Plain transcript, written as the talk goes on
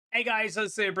Hey guys,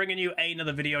 HuzzyGames bringing you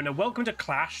another video. Now, welcome to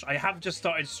Clash. I have just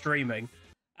started streaming,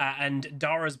 and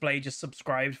Dara's Blade just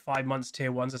subscribed 5 months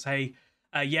tier 1. Says, hey,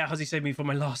 yeah, Huzzy saved me for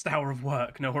my last hour of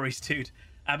work. No worries, dude.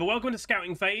 But welcome to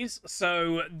Scouting Phase.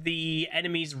 So the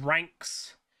enemy's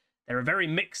ranks, they're a very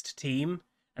mixed team,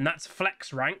 and that's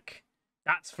flex rank.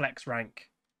 That's flex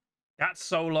rank. That's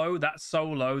solo. That's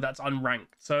solo. That's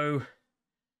unranked. So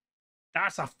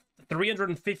that's a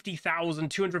 350,000,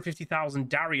 250,000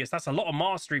 Darius. That's a lot of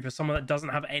mastery for someone that doesn't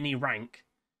have any rank.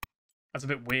 That's a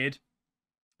bit weird.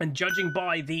 And judging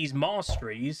by these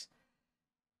masteries,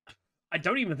 I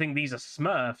don't even think these are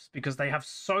Smurfs because they have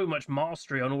so much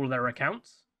mastery on all of their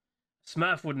accounts.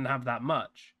 Smurf wouldn't have that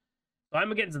much. So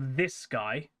I'm against this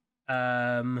guy,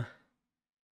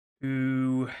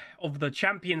 who, of the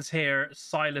champions here,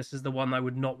 Silas is the one I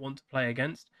would not want to play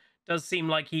against. Does seem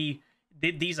like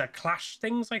these are clash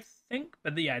things, I think,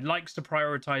 but yeah, it likes to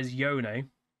prioritize Yone.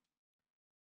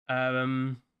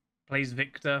 Plays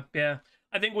Victor. Yeah,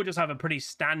 I think we'll just have a pretty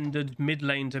standard mid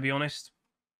lane, to be honest.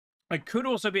 I could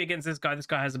also be against this guy. This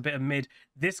guy has a bit of mid.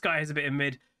 This guy has a bit of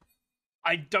mid.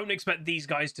 I don't expect these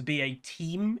guys to be a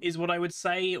team, is what I would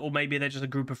say, or maybe they're just a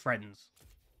group of friends.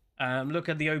 Look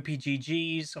at the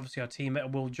OPGGs. Obviously, our team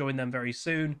will join them very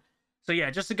soon. So yeah,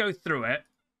 just to go through it.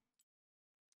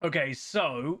 Okay,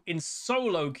 so in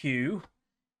solo queue,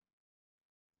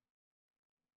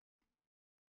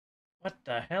 what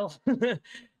the hell?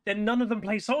 Then none of them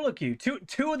play solo queue.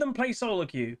 Two of them play solo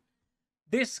queue.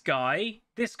 This guy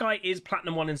is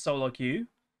Platinum 1 in solo queue,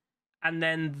 and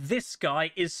then this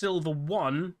guy is Silver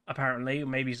 1, apparently,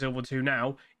 maybe Silver 2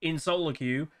 now, in solo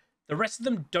queue. The rest of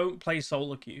them don't play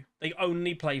solo queue. They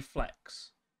only play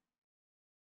flex.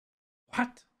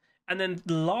 What? And then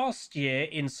last year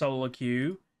in solo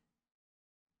queue,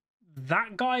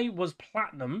 that guy was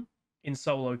Platinum in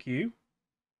solo queue.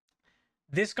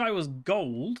 This guy was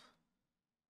Gold.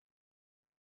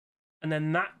 And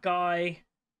then that guy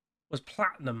was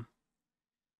Platinum.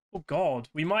 Oh, God.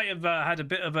 We might have had a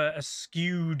bit of a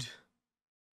skewed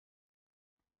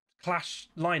Clash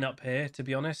lineup here, to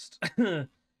be honest.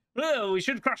 Well, we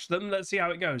should crush them. Let's see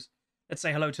how it goes. Let's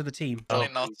say hello to the team. They're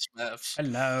not Smurfs.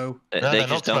 Hello. They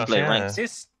just don't play ranks.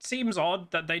 This seems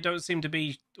odd that they don't seem to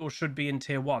be or should be in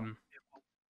tier 1.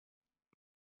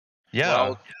 Yeah.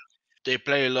 Well, they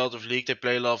play a lot of League, they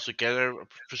play a lot together,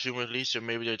 presumably, so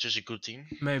maybe they're just a good team.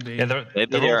 Maybe. Yeah,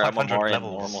 Maybe they're all they're 500 MMR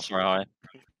levels. normals are high.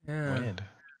 Yeah. Weird.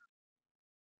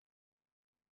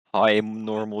 High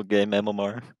normal game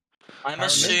MMR. I'm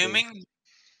assuming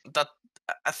that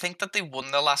I think that they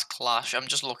won the last Clash. I'm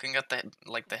just looking at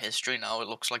the history now. It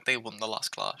looks like they won the last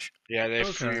Clash. Yeah, they have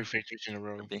Okay. 3 victories in a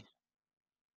row.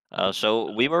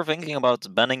 So we were thinking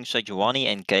about banning Sejuani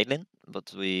and Caitlyn,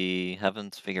 but we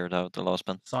haven't figured out the last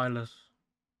ban. Silas.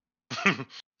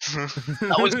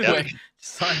 That was quick.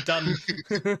 Done.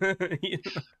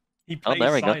 He plays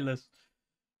there we go. Silas.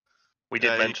 We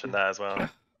did Yeah, mention that as well.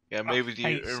 Yeah, maybe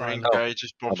hate the Silence. ring guy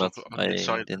just pops up I on the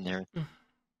side. didn't hear it.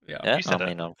 Yeah. Yeah, You said I it.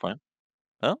 mean, I'm fine.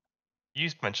 You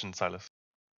mentioned Silas.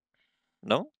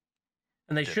 No?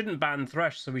 And they Yeah. shouldn't ban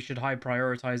Thresh, so we should high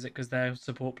prioritize it because their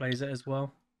support plays it as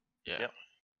well. Yeah. Yep.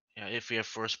 Yeah, if we have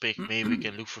first pick, maybe we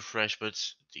can look for Fresh, but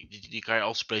the guy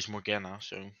also plays Morgana,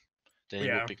 so then he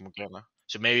Yeah. will pick Morgana.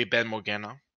 So maybe ban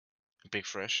Morgana and pick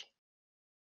Fresh.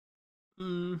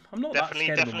 I'm not Definitely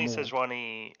that scared of them all.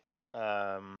 Sejuani.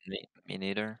 Me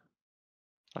neither.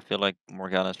 I feel like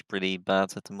Morgana's pretty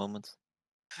bad at the moment.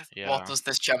 Yeah. What does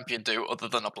this champion do other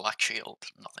than a black shield?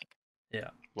 Nothing.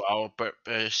 Yeah. Well,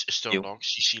 stone You. lock,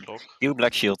 CC lock. Few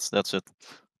black shields, that's it.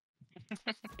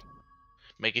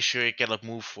 Making sure you cannot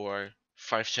move for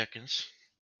 5 seconds.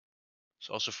 It's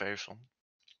also very fun.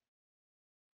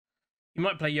 You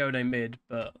might play Yone mid,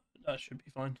 but that should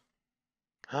be fine.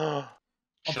 Here I'll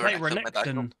Sure, play Renekton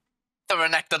Renekton. The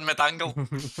Renekton mid-angle.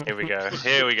 we go.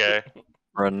 Here we go.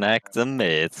 Renekton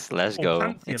mid. Let's Or go.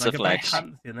 Pantheon. It's I a could play flex.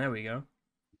 Pantheon. There we go.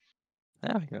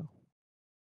 There we go.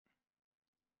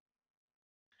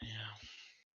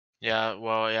 Yeah,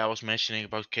 well, yeah, I was mentioning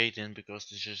about Caitlyn because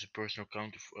this is a personal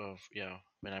count of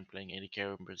when I'm playing AD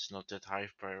carry, but it's not that high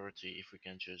of priority if we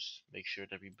can just make sure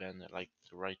that we ban like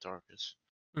the right targets.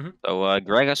 So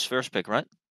Gregor's first pick, right?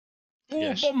 Oh,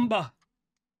 Yes. Bomba!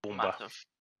 Boomba. Massive.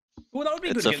 Oh, that would be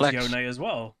It's good a against flex. Yone as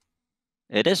well.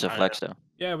 It is a I flex though.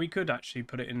 Yeah, we could actually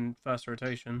put it in first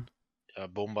rotation.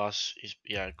 Bombas is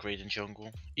great in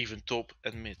jungle, even top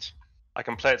and mid. I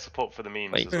can play it support for the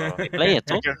memes Wait, as well. we play it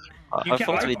top? You I can-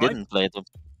 thought we I- didn't play it top.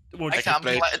 Well,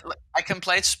 I can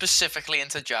play it specifically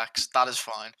into Jax. That is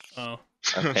fine. oh.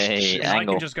 Okay, I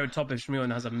angle. can just go top if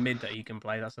Shmuel has a mid that he can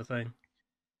play. That's the thing.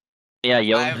 Yeah,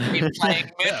 yo. I've been playing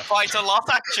mid Yeah. quite a lot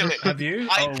actually. Have you?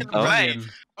 I Oh, can play Aurelian.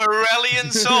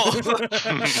 Aurelian Soul.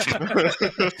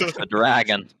 A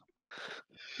dragon.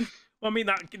 Well, I mean,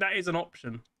 that is an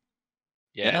option.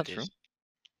 Yeah, it true. is.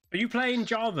 Are you playing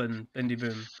Jarvan, Bendy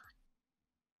Boom?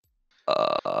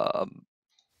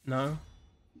 No?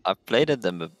 I've played it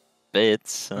a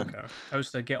bit. Okay.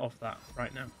 Toaster, get off that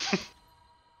right now.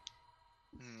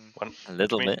 A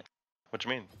little What do you mean? bit. What do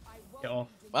you mean? Get off.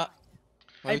 What?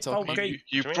 What are you Hey, talking about? okay. You What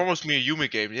do you mean? promised me a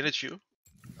Yumi game, didn't you?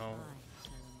 Oh.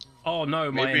 Oh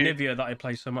no, my Maybe- Anivia that I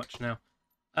play so much now.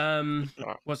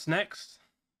 What's next?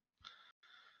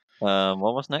 What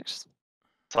was next?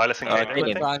 Silas and Uh, Caitlyn, I Caitlyn.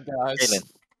 think. Fine, guys.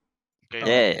 Kaylin.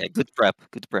 Okay. Yeah, good prep.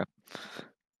 Good prep.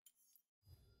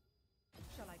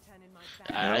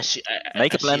 I see.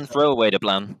 Make I a plan, see- throw away the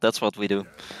plan. That's what we do.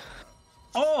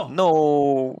 Oh!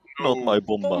 No, not No. my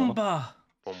bomba. Bomba!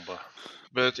 Bomba.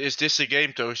 But is this the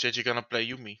game, Toast, that you're gonna play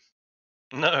Yumi?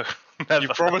 No, never. You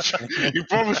promised. You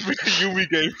promised me a Yumi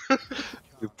game.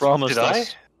 You promised Did I?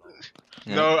 us.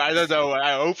 Yeah. No, I don't know.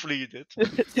 Hopefully you did.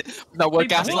 No, we're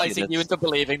People think gaslighting you into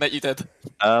believing that you did.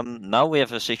 Now we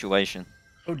have a situation.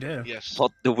 Oh dear. Yes.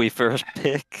 What do we first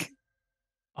pick?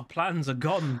 Our plans are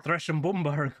gone. Thresh and Bomba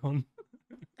are gone.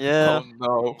 Yeah, Oh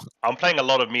no. I'm playing a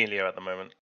lot of Melio at the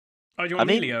moment. Oh, do you I want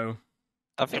mean- Melio?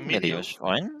 I think Emilio. Milio's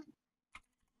fine.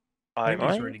 I'm Melio's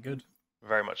Right. really good.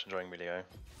 very much enjoying Melio.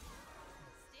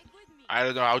 I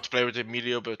don't know how to play with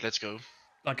Emilio, but let's go.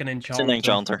 Like an It's enchanter. an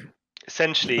enchanter.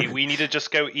 Essentially, we need to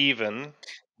just go even,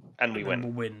 and we And then win.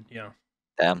 we'll win, yeah.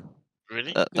 Damn,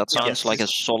 Really? that sounds Yes. like a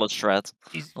solid strat.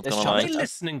 He's... Not This gonna Are lie. they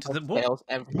listening to the... What? Fails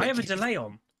everything. I have a delay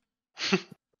on.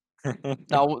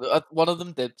 No, one of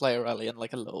them did play Aurelian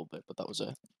like a little bit, but that was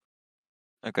it.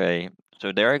 Okay,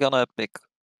 so they're gonna pick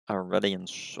Aurelian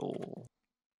Soul.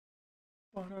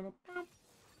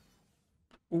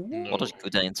 Ooh. What is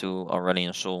good into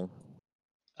Aurelian Soul?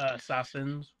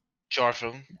 Assassins.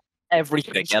 Charphone.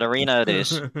 Everything. Okay, Katarina it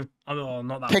is. Oh,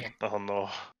 not that Pick- one. Oh no.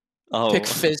 Oh, Pick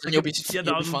Fizz and you'll be, Yeah,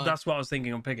 you'll be fine. that's what I was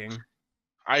thinking of picking.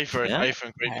 Ivern. Yeah?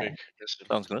 Ivern, great Yeah. pick. Yes, it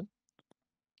sounds is. good.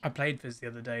 I played Fizz the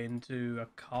other day into a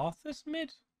Karthus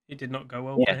mid. It did not go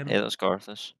well Yeah, for him. it was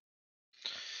Karthus.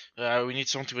 We need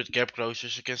something with gap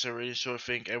closers against Aurelian Soul, I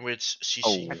think, and with CC.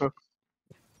 Oh,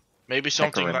 Maybe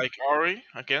something Hecarim. like Ari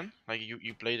again, like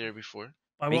you played there before.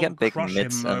 I we won't can pick crush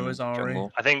mids him though and as Ari.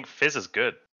 jungle. I think Fizz is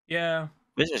good. Yeah,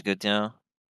 This is good, yeah.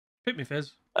 pick me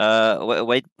Fizz.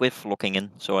 Wait with locking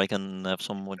in so I can have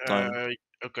some more time.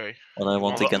 Okay. What I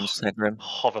want well, against Hecarim.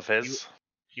 Hover Fizz.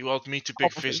 You want me to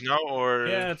pick Fizz now, or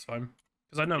Yeah, it's fine.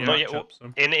 Because I know Yeah. Yeah, matchup,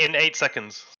 so. In 8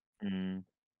 seconds. Mm.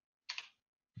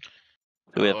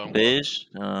 Do we Oh, have Fizz?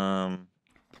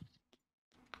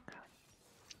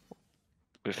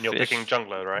 With And you're Fizz. picking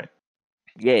jungler, right?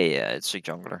 Yeah, it's a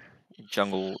jungler.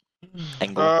 Jungle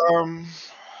angle.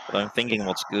 But I'm thinking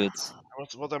what's good.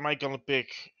 what am I gonna pick?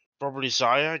 Probably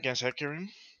Zaya against Hecarim.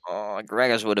 Oh,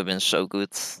 Gragas would have been so good.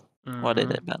 Why did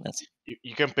Mhm. they ban it?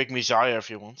 You can pick me Zaya if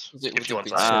you want. If you want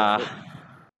be Zaya. so-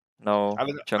 No, I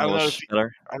don't jungle know is if-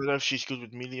 better. I don't know if she's good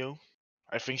with Melio.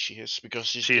 I think she is because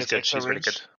she She's gets good. extra She's really range.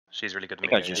 good. She's really good. I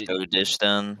think I Melio, just yeah. go with this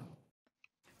then.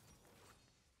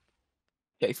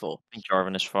 K4. I think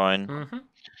Jarvan is fine. Mhm.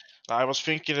 I was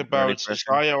thinking Early about pressure.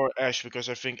 Zaya or Ashe because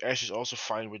I think Ashe is also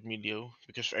fine with Melio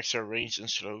because of extra range and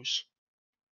slows.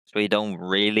 So you don't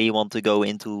really want to go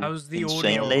into How's the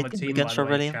insane audio on late my team, by against the way,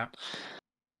 Aurelian? chat?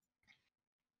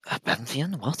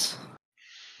 Pantheon? What?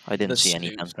 I didn't The see any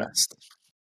snooze Pantheon. fest.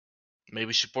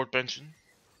 Maybe support pension.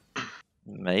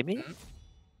 Maybe?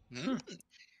 Mm.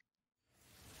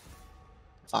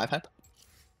 5 head.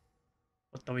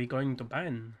 What are we going to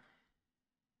ban?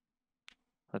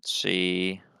 Let's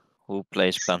see who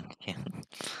plays Pantheon.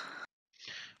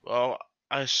 Well,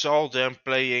 I saw them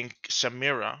playing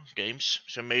Samira games,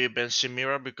 so maybe ban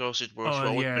Samira because it works Oh,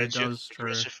 well with yeah, it pension. does,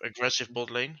 true. Aggressive bot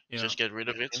lane. Yeah. Just get rid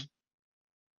of it.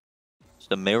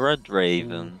 Samira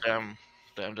Draven.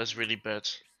 Damn, that's really bad.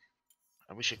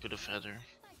 I wish I could have had her.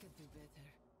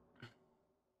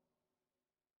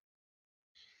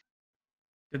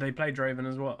 Did they play Draven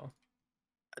as well?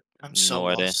 I'm so No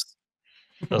idea. lost.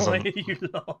 Why Doesn't. are you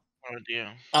lost? Oh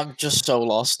dear. I'm just so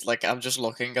lost. Like, I'm just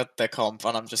looking at the comp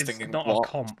and I'm just It's thinking, not what? a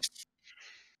comp.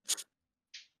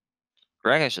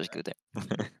 Gragas is good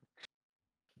there.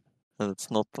 But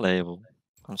it's not playable.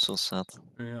 I'm so sad.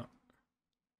 Yeah.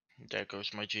 There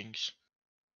goes my jinx.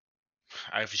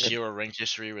 I have 0 ranked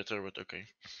history with her, but okay.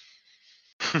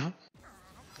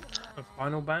 A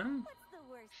final ban?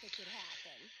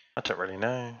 I don't really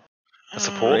know. A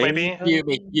support, maybe?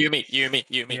 Yumi.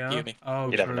 Yeah.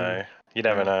 Oh, You never true. know. You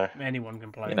never know. Anyone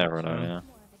can play. You never it, know, so. yeah.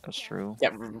 That's true.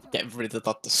 Get rid of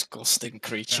that disgusting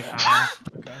creature.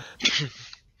 Okay.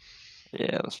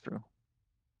 Yeah, that's true.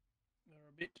 They're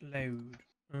a bit loud.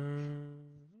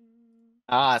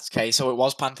 Ah, it's okay. So it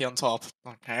was Pantheon top.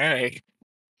 Okay.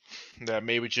 Yeah,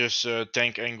 maybe just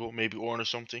tank angle, maybe Ornn or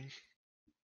something.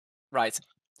 Right.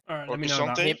 All right, Or let me know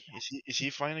that. Cassante? Is he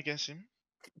fine against him?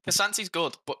 Cassante's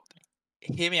good, but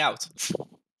hear me out.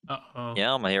 Uh-oh.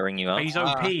 Yeah, I'm hearing you out. He's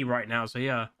OP right now, so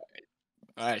yeah.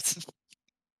 Right.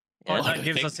 Oh, Yeah. that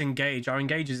gives us engage. Our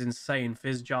engage is insane.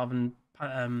 Fizz, Jarvan,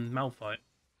 Malphite.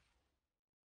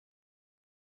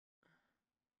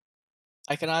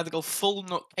 I can either go full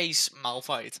nutcase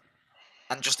Malphite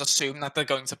and just assume that they're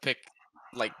going to pick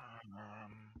like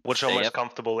What's your They most have-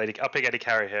 comfortable AD? I'll pick AD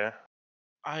carry here.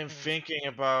 I'm thinking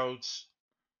about.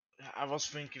 I was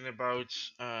thinking about.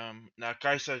 Now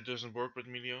Kai'Sa doesn't work with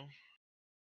Milio.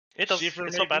 It does. Sivir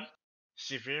It's not bad. maybe?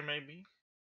 Sivir maybe.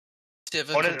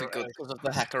 Sivir Honest- could be good because of the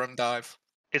Hecarim dive.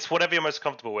 It's whatever you're most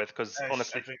comfortable with, because Ash,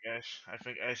 honestly, I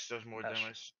think Ash does more Ash.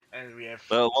 damage, and we have.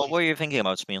 Well, what were you thinking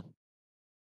about, Smeal?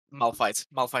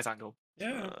 Malphite angle.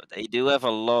 Yeah. They do have a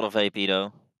lot of AP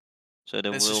though, so they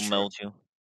This is will true. melt you.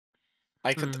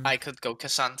 I could go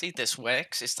Cassante. This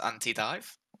works. It's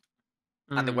anti-dive,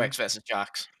 and it works versus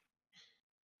Jax.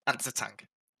 And it's a tank.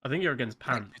 I think you're against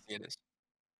Tank Pan. it is.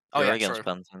 Oh You're yeah, against true.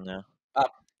 Pantheon, yeah.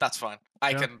 That's fine.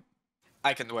 Yeah.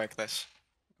 I can work this.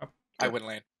 Oh, I win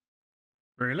lane.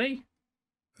 Really?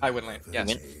 I win lane. Yes.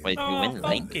 You win? Wait, you Oh, win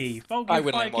lane? Folky, I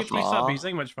win lane, Folky, watch please me. stop being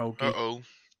so much Folky. Oh.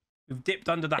 We've dipped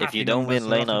under the If happy you don't numbers, win so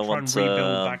lane, I I have to try want and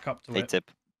rebuild back up to a it.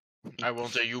 tip. I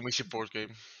want a Yumi support game.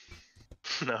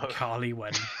 no. Carly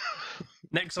when.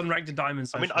 Next on Ranked Diamond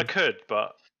I mean, session. I could,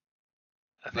 but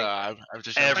I think I'm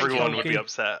just. everyone would be Folky.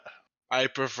 upset. I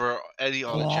prefer any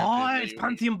other What? champion. It's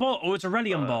Pantheon bot or it's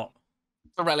Aurelion bot?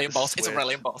 Aurelion This bot. is It's weird.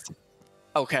 Aurelion bot.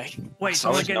 Okay. Wait, So so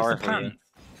I'm it's against the Nara for you. Pan.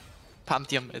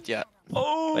 Pantheon mid, yeah.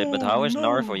 Oh, Wait, but how is no.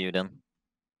 Nar for you then?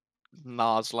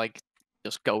 Nars like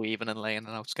just go even in lane and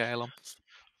outscale him.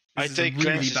 I This take is a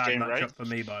really Cleanse's bad game, matchup right? for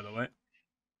me, by the way.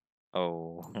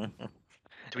 Oh.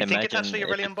 Do we think it's actually if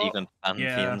Aurelion it's bot? even Pantheon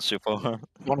Yeah. support.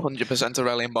 100%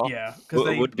 Aurelion bot. Yeah, because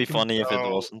It would be funny if it So,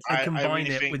 wasn't. they I combine really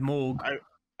it think with Morg.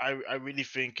 I really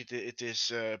think it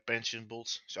is pension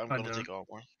bolts, so I'm I gonna don't. take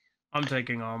armor. I'm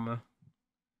taking armor.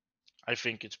 I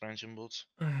think it's pension bolts,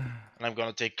 and I'm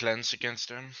gonna take cleanse against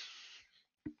them.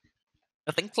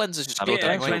 I think cleanse is just I good mean,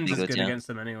 Yeah, Cleanse would anyway. be cleanse is good, good yeah. against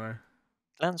them anyway.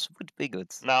 Cleanse would be good.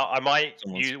 Now, I might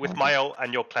Someone's use with point. my ult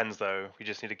and your cleanse though. We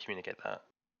just need to communicate that.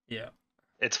 Yeah.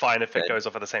 It's fine if it Okay. goes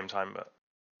off at the same time, but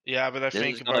Yeah, but I This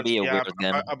think is gonna about be a yeah weird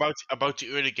game. about the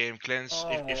early game cleanse.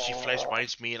 If she flash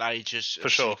binds me and I just For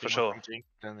sure, sink for him or sure. something,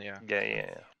 then yeah.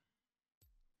 yeah.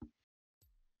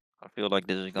 I feel like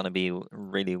this is gonna be a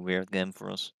really weird game for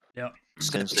us. Yeah. It's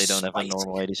gonna Since be they don't have a spicy.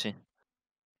 normal ADC.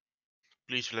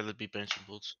 Please let it be pension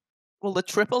bolts. Well, the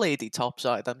triple AD top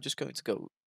side, I'm just going to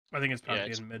go. I think it's Yeah,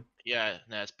 Pantheon it's- mid. Yeah,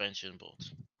 no, it's pension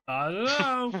bolts. I don't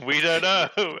know. We don't know.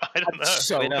 I don't know.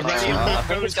 So We don't know. Aurelion I bot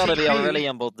think it's goes gotta be TP.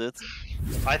 Aurelion bot, dude.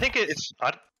 I think it's.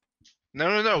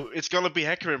 No, it's gonna be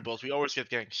Hecarim bolt. We always get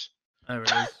ganks. There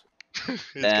it is.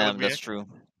 It's Damn, gonna be that's true.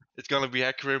 It's gonna be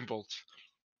Hecarim bolt.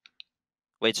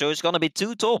 Wait, so it's gonna be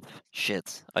 2 top?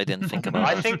 Shit, I didn't think about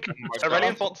I it. think Oh my Aurelion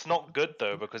God. bot's not good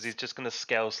though because he's just gonna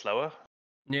scale slower.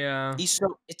 Yeah. It's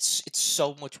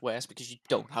so much worse because you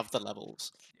don't have the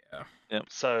levels.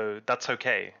 So that's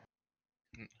okay.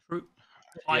 True.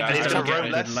 Yeah, I he's just gonna don't get roam a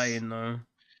less. good lane though.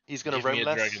 He's gonna Give me roam a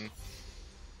less. dragon.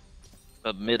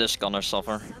 But mid is gonna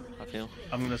suffer, I feel.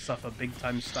 I'm gonna suffer big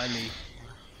time stymie.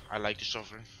 I like to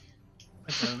suffer.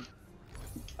 I don't.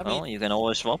 I mean, Well, you can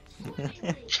always swap.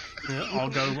 Yeah, I'll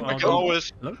go. I can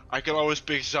always Hello?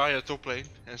 pick Xayah top lane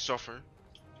and suffer.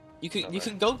 you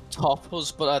can go top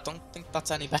us, but I don't think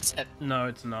that's any better. No,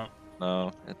 it's not.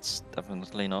 No, it's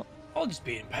definitely not. I'll just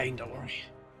be in pain. Don't worry.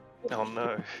 Oh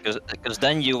no. Because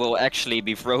then you will actually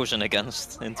be frozen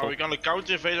against in Are we top. gonna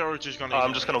counter invade or just gonna?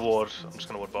 I'm just ignore gonna ward. I'm just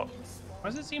gonna ward bot. Why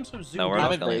does it seem so zoomed No, we're out?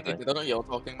 not I'm gonna invading. invade. I don't know what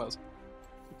you're talking about.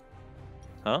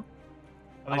 Huh? Are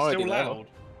I'm they already still there. loud?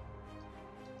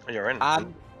 You're in.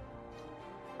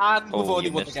 And we've Oh, already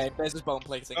you won the missed. game. There's his bone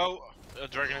plating. it? Oh, a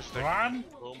dragon is attacking. Run!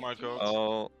 Oh my god.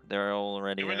 Oh, they're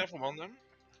already Can we here. level 1 them?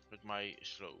 With my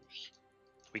slows.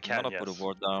 We I'm can. gonna Yes. put a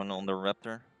ward down on the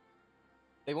raptor.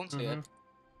 They won't see it. Mhm.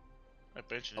 My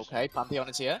pension is. Okay, Pantheon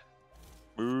is here.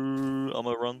 Boo, I'm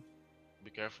gonna run. Be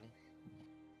careful.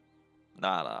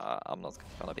 Nah, I'm not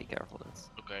gonna be careful. Dude.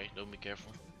 Okay, don't be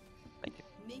careful. Thank you.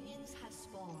 Minions have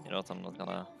spawned. You know what? I'm not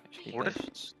gonna actually. What if- play.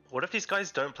 What if these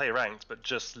guys don't play ranked but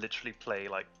just literally play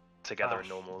like together Ah. in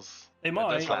normals? They Yeah,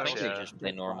 might. that's I fine. think Yeah. they just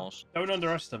play normals. Don't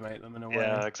underestimate them in a way.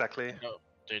 Yeah, exactly.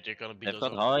 they're gonna beat They've us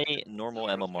got up. high normal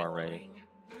MMR rating.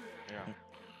 Yeah.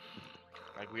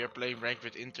 Like we are playing ranked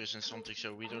with Inters and something,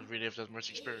 so we don't really have that much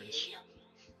experience.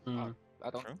 Mm. I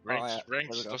don't. True. Oh, yeah. Ranked, There we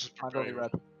ranked go. doesn't I'm prepare only you.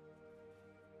 red.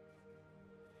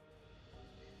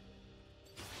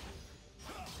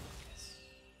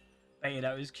 Baited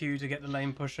out his Q to get the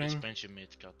lane pushing. Expansion mid,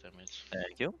 goddammit.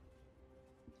 Thank you.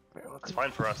 It's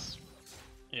fine for us.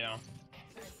 Yeah.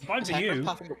 Fine for Hecarim you.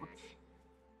 pathing up-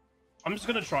 I'm just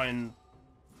gonna try and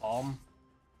farm.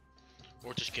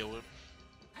 Or just kill him.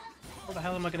 How the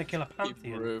hell am I gonna kill a Keep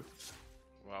Pantheon? through.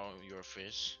 Well, you're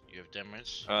Fizz, you have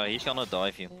damage. He's gonna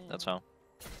dive you. That's how.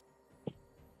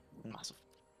 Massive.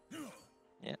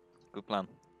 Good plan.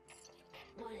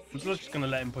 I'm just gonna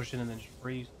let him push in and then just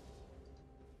freeze.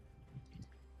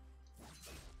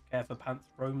 Care for Panth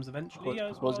roams eventually. Yeah,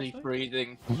 is what Was I'll he say.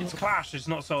 breathing? It's Clash, it's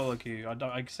not solo queue.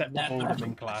 I accept Never. all of them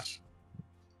in Clash.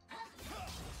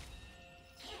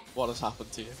 What has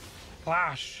happened to you?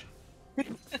 Clash!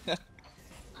 Is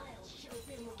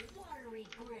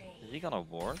he gonna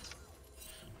ward?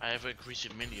 I have a greasy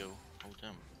Minio. Oh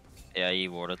damn. Yeah, he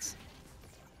warded.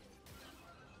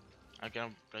 I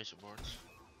can place a ward.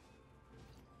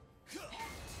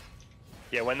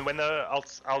 Yeah, when the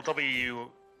I'll W you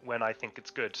when I think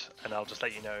it's good, and I'll just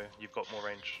let you know you've got more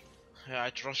range. Yeah, I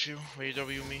trust you. When you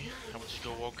W me, I will just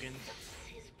go walk in.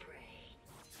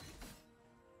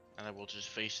 And I will just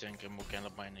face tank and Morgana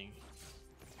binding.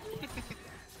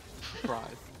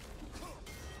 Pride.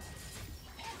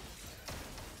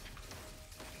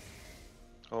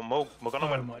 Well, Morgana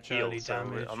So went much heal, early so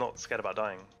damage. I'm not scared about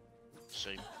dying.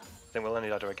 Same. I think we'll only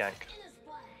die to a gank.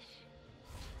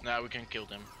 Now we can kill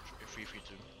them.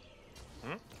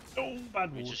 3v2. Oh,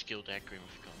 bad We ward. just kill the Hecarim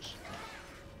if he comes.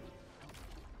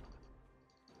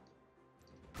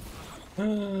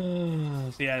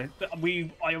 So yeah,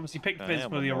 I obviously picked Okay, Fizz I'm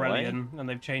for on the my way. Aurelion, and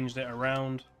they've changed it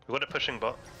around. We've got a pushing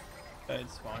bot. But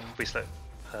it's fine. If we slip.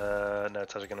 No,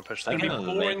 it's actually gonna push It's them. gonna be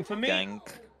boring for me. Gank.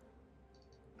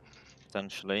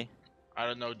 Potentially. I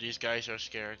don't know, these guys are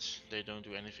scared. They don't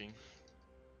do anything.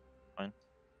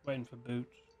 Waiting for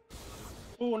boots.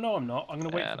 Oh no, I'm not. I'm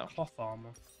gonna wait Yeah, for no. cloth armor.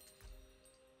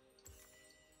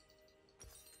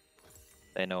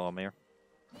 They know I'm here.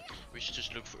 We should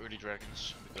just look for early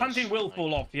dragons. because, Pantheon will like,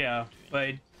 fall off, yeah.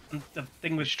 But the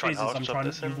thing with should try Fizz and is hard shot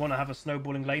this you in. want to have a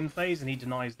snowballing lane phase, and he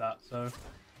denies that. So,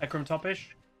 Ekram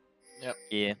topish.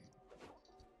 Yeah.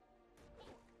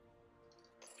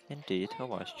 Indeed, a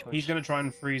wise choice. He's gonna try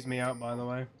and freeze me out, by the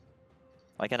way.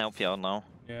 I can help you out now.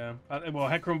 Yeah. Well,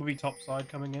 Hecarim will be top side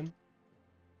coming in.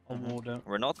 I'll ward it.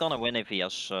 We're not gonna win if he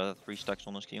has 3 stacks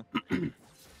on his queue.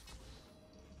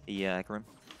 Yeah, Hecarim.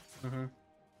 Mm-hmm.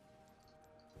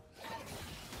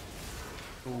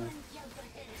 Cool.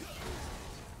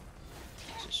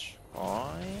 This is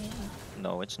fine.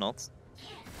 No, it's not.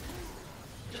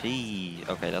 Gee.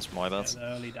 Okay, that's my Yeah, bad. the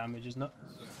early damage is nuts.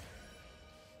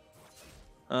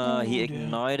 He Oh, dear.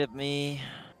 ignited me.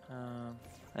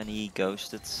 And he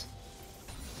ghosted.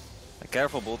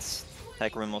 Careful, bots.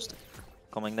 Hecarim was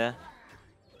coming there.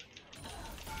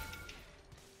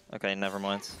 Okay, never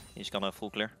mind. He's gonna full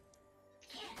clear.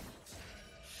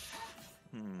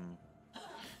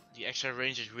 The extra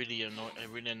range is really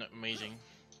amazing.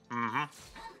 Mm-hmm.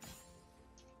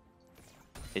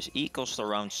 His E cost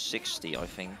around 60, I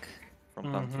think, from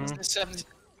Mhm. Pantheon. 70.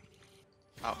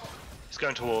 Oh, He's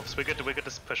going to wolves. We're good to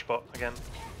push bot again.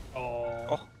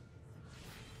 Oh.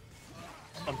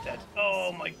 I'm dead.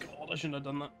 Oh my god, I shouldn't have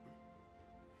done that.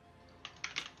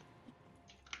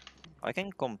 I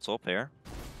can come top here.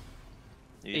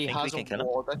 Do you He think we has can a kill him?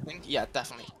 ward, I think. Yeah,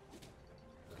 definitely.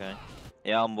 Okay.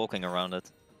 Yeah, I'm walking around it.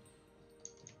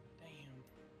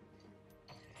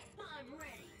 I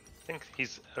think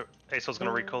he's Aesol's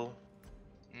gonna recall.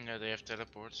 Yeah, they have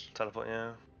teleports. Teleport,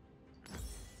 yeah.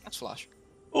 That's flash.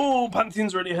 Oh,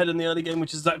 Pantheon's already ahead in the early game,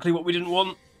 which is exactly what we didn't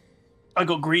want. I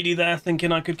got greedy there,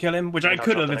 thinking I could kill him, which I I'll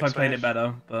could drop have the if I next played wave. it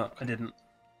better, but I didn't.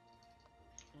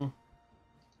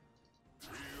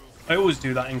 I always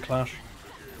do that in Clash.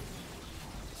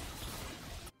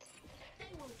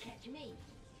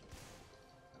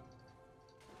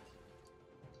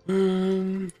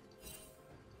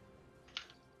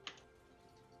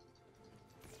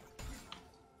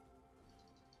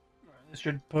 This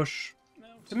should push.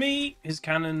 To me, his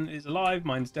cannon is alive,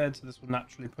 mine's dead, so this will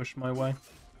naturally push my way.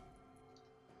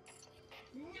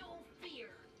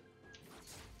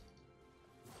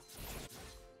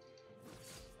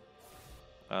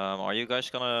 Are you guys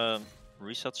gonna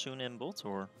reset soon in bot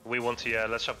or? We want to, yeah.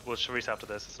 We'll reset after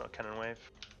this. It's not cannon wave.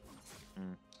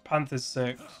 Panther's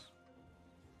 6.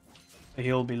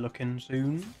 He'll be looking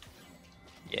soon.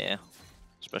 Yeah,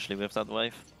 especially with that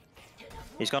wave.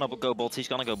 He's gonna go bolt. He's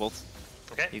gonna go bolt.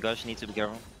 Okay. You guys need to be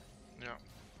careful. Yeah.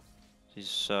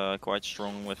 He's quite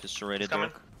strong with his serrated coming.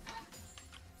 dirk.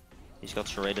 He's got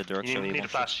serrated dirk, You so he need a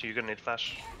won't flash. You're gonna need a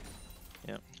flash.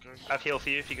 Yeah. Okay. I have heal for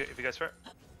you if you guys for it.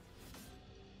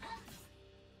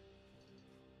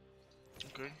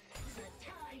 Okay.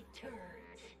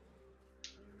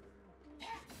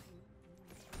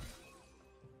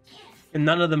 And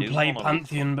none of them Do you play wanna look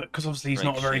Pantheon, but because obviously he's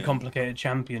not a very Break complicated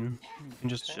champion, you can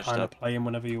just Just kind of that. play him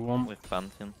whenever you want. with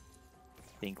Pantheon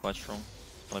being quite strong.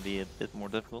 It's gonna be a bit more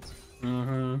difficult.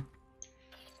 Mm-hmm.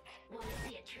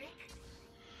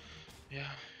 Yeah,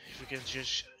 if we can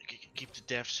just keep the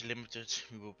deaths limited,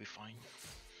 we will be fine.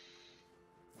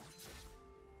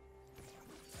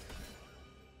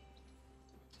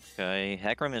 Okay,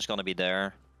 Hecarim is gonna be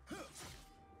there.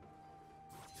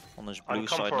 On his blue I'll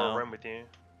come side for a now. run with you.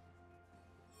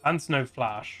 And no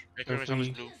flash. So Hecarim if is on his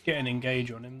we blue. get an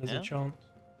engage on him, there's Yeah. a chance.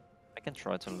 I can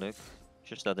try to look.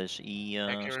 Just that his E is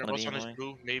Hecarim gonna was be on his annoying.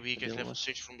 blue. Maybe he to gets deal level with.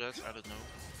 6 from that. I don't know.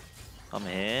 I'm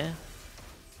here.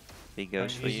 He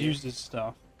goes for He's you. used his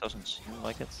stuff. Doesn't seem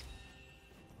like it.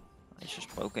 He's just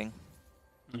poking.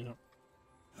 Yeah.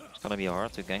 It's gonna be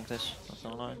hard to gank this, not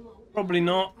gonna lie. Probably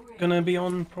not gonna be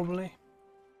on, probably.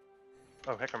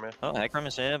 Oh, Hecarim here. Oh, Hecarim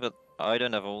is here, but I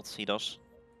don't have ult, he does.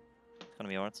 It's gonna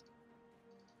be hard.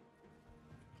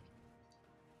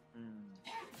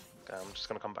 Okay, I'm just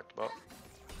gonna come back to bot.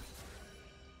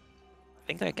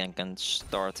 I think I can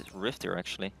start Rift here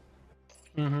actually.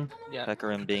 Mm-hmm. Yeah.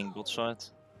 Hecarim being bot side.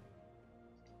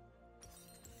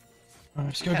 Alright,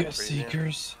 let's go Yeah, get freeze, yeah.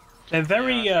 Seekers. They're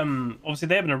very, obviously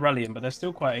they have an Aurelion, but they're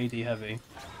still quite AD heavy.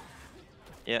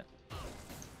 Yeah.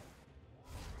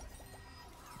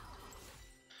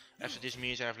 After this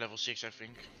means I have level 6, I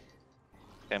think.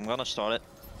 Okay, I'm gonna start it.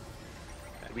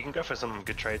 We can go for some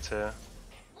good trades here.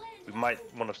 We might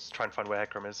want to try and find where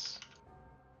Hecarim is.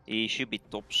 He should be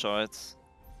top side.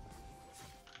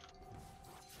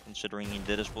 Considering he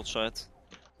did his bot side.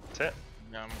 That's it.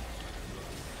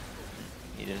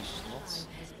 He is not.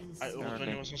 I ult when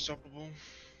Apparently. he was unstoppable.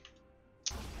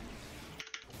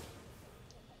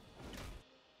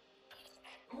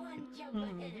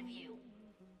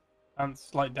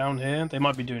 Ants like down here. They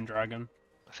might be doing dragon.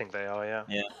 I think they are, yeah.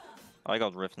 Yeah. I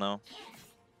got Rift now.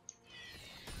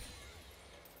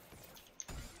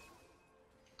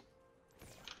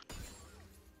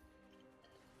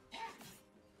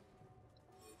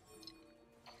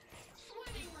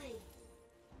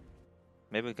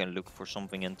 Maybe we can look for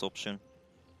something in top soon.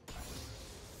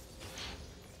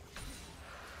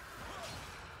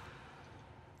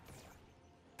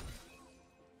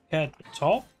 Yeah,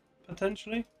 top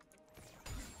potentially.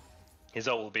 His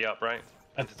ult will be up, right?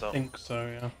 I His ult. think so.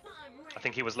 Yeah. I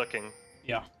think he was looking.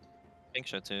 Yeah. I think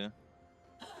so too.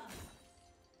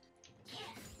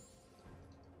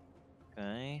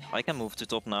 Okay, I can move to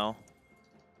top now.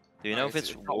 Do you know if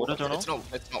it's not warded or not?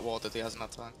 It's not warded, he hasn't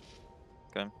had time.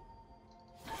 Okay.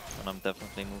 And I'm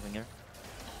definitely moving here.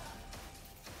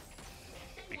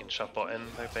 We can shove bot in,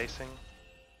 they're basing.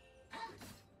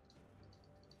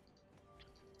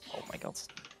 Oh my god.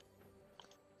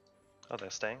 Oh, they're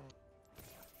staying.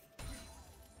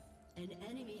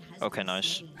 Okay,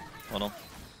 nice. Well done.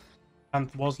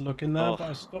 Ant was looking there, Oh. but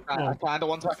I stopped. I Well,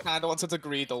 kinda wanted to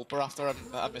greed ult, but after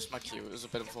I missed my Q, it was a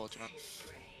bit unfortunate.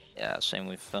 Yeah, same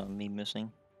with me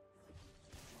missing.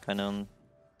 Kinda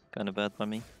bad by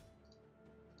me.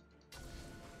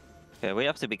 Okay, we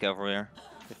have to be careful here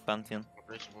with Pantheon.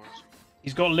 Operation board.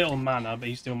 he's got little mana, but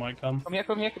he still might come. Come here,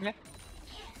 come here, come here.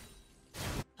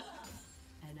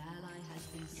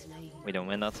 We don't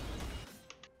win that.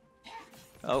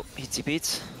 Oh, he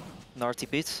TP'd. Nar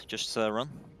TP'd. Just run.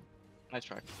 Nice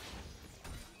try.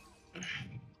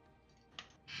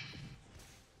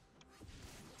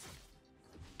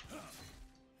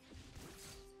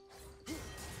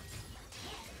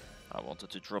 I wanted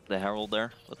to drop the Herald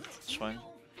there, but it's fine.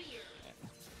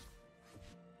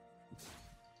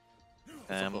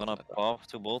 Okay, I'm gonna pop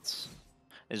to bots.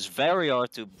 It's very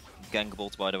hard to gank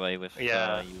bolt, by the way, with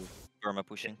Yeah. you perma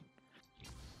pushing.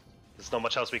 There's not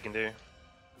much else we can do.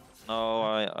 No,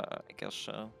 I guess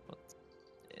so, but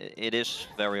it is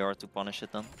very hard to punish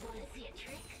it then.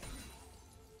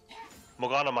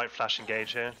 Morgana might flash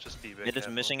engage here, just be a bit It is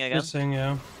careful. missing again. Missing,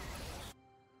 yeah.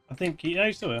 I think yeah,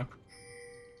 he's still here.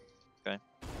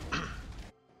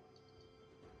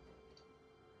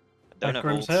 Don't have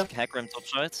Hecarim's ult. here. Hecarim top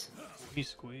side.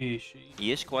 He's squishy.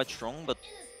 He is quite strong, but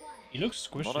He looks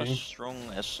not as squishy. strong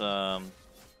as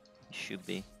he should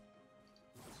be.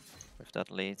 With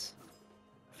that lead.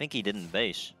 I think he didn't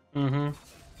base. Mm-hmm.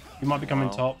 He might be coming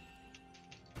Wow. top.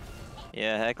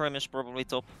 Yeah, Hecarim is probably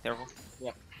top. Careful.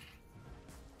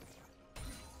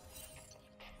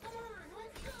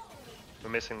 We're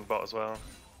missing bot as well.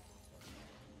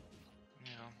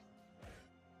 Yeah.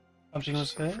 Punching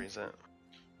us here. Freeze it.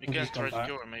 We think can he's gone try back.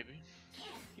 to kill her maybe.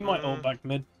 You might ult back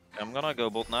mid. I'm gonna go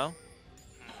bot now.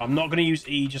 I'm not going to use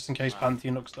E just in case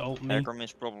Pantheon looks to ult me. Hecarim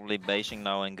is probably basing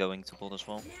now and going to bot as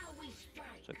well.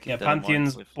 So keep Yeah, that in mind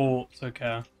Pantheon's with- bought, so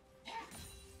okay.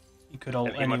 You could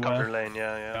ult He might cover anywhere. lane,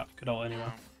 yeah. Yeah, could ult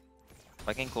anywhere.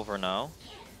 I can cover now.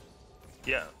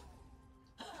 Yeah.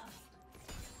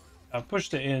 I've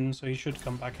pushed it in, so he should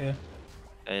come back here.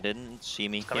 They didn't see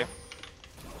me Coming.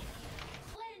 here.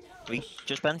 We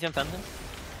just Pantheon. Backed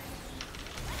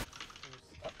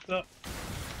up.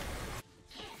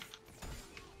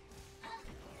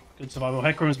 Good survival.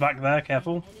 Hecarim's back there,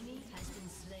 careful.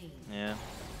 Yeah.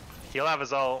 He'll have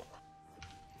his ult.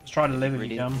 Just try to live if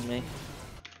Greedy you can. from me.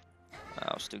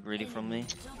 That was too greedy from me.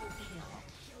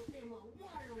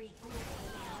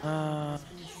 I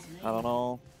don't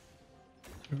know.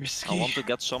 I want to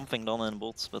get something done in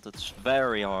bots, but it's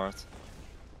very hard.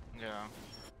 Yeah.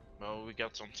 Well, we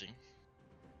got something.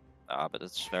 Ah, but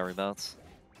it's very bad.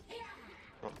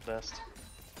 Not the best.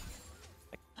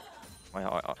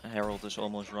 My Herald is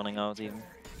almost running out even.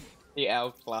 The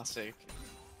L classic.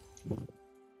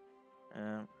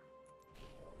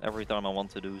 Every time I want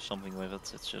to do something with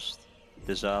it, it's just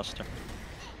disaster.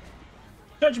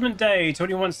 Judgment Day,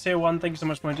 21 tier 1, thank you so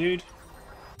much, my dude.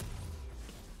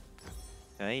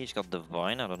 Okay, he's got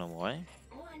Divine, I don't know why.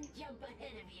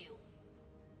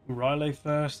 Riley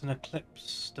first and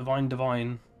Eclipse.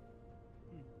 Divine.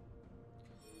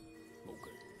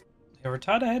 They're a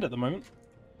tad ahead at the moment.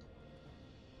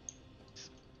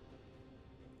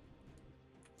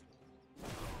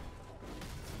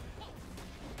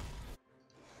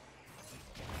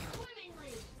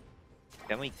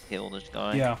 Can we kill this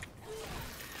guy? Yeah.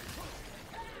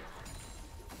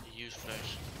 You use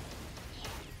flash.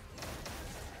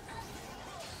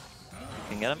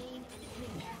 Can get him?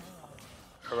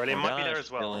 Aurelian might be Morgana there is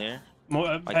as well. still here.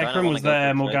 Hecarim wanna was go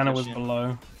there, for Morgana Drake was this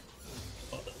below.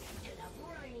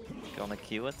 Gonna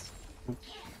queue it.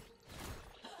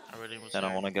 I really was Then I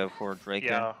there. want to go for Drake.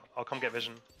 Yeah, I'll come get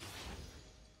vision.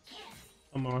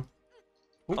 One more.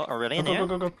 Oh, already in Go, here?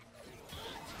 go, go, go.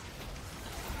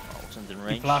 Oh, wasn't in He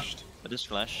range. flashed. But it's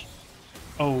flash.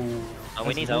 Oh, Oh,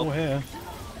 we there's need a wall help.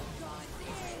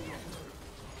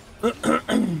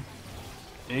 here.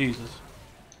 Jesus.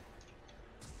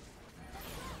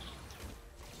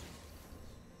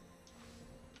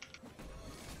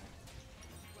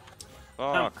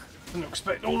 Fuck. Didn't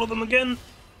expect all of them again.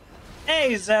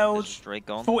 Hey, Is Zelge. Drake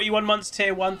gone? 41 months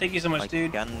tier 1, thank you so much, I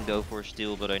dude. can go for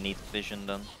steal, but I need vision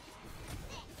then.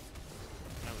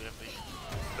 No, we have vision.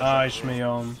 Nice, me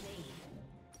on.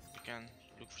 We can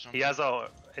look for something. He has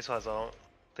ult. Isso has ult.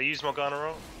 They use Morgana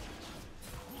ult.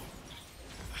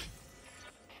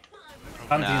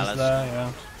 Pantheon's let's- there,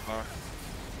 yeah. Or-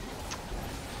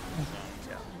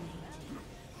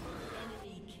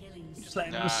 Just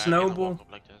letting Nah, them I cannot snowball. walk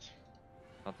up like that.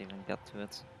 Not even get to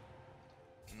it.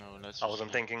 No, let's I just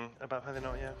wasn't thinking about how they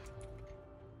know, yeah.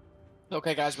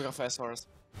 Okay, guys, we got first horse.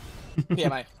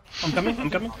 PMI. I'm coming, I'm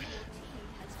coming.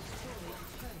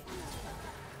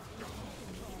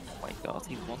 Oh my god,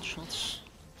 he one shots.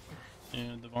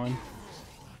 Yeah, Divine.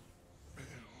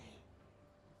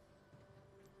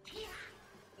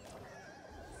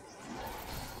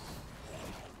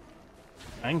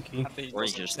 Thank you. Or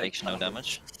he just takes no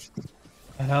damage.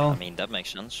 The hell? I mean, that makes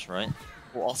sense, right?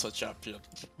 What a champion.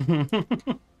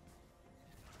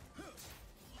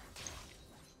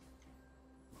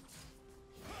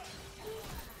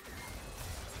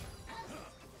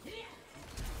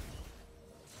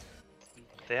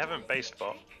 They haven't based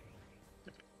bot.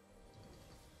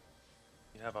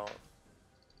 You have ult.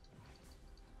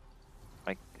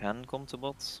 I can come to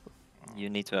bots. You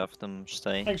need to have them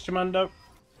stay. Thanks, Jamando.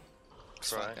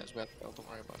 It's fine, Right. guys, we have to don't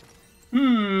worry about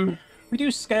it. We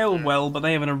do scale well, but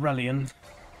they have an Aurelion.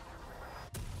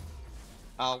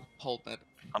 I'll hold mid.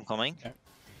 I'm coming. Okay.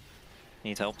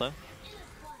 Need help though?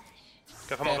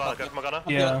 Go for Okay, Morgana, but- go for Morgana.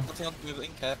 Yeah. Nothing on the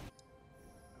link here.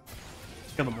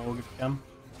 Kill them all if you can.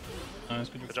 Nice,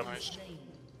 good Good job. job. Nice.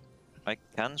 I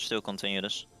can still continue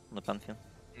this on the Pantheon.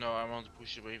 No, I want to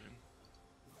push the Raven.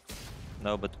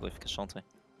 No, but with Cassandra.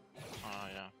 Ah,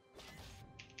 yeah.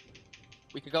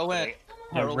 We could go in. Okay.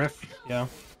 Yeah, Herald. Riff, yeah.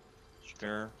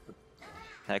 Sure.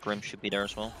 Hecarim should be there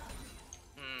as well.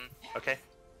 Okay.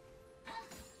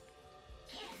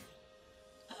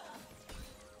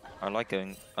 I like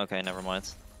going. Okay, never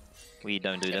mind. We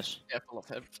don't do this. Careful of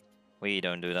him. We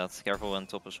don't do that. Careful on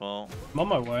top as well. I'm on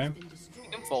my way. We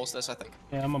can force this, I think.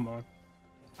 Yeah, I'm on my way.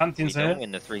 We Pantheon's don't here.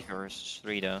 win the 3 versus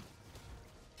 3 though.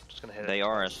 Just gonna hit They it.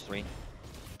 are as 3.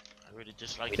 I really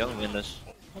dislike We don't win this.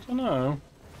 I don't know.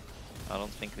 I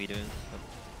don't think we do.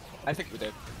 But I think we do.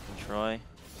 we'll try.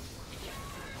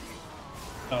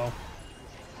 Oh.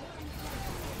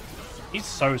 He's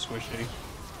so squishy.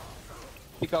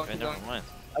 Keep going, Okay, keep never going. mind.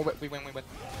 Oh, we win, we win.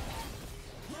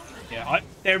 Yeah,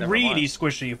 they're Never really mind.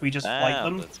 squishy if we just fight Ah,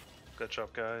 them. but- Good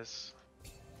job, guys.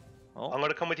 Oh, I'm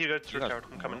gonna come with you guys, You guys- Richard.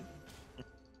 I'm coming.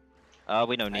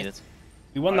 we don't need it.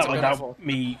 We won That's that okay. without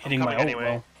me hitting my ult coming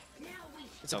anyway. well.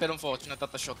 It's a bit unfortunate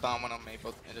that the shutdown went on me,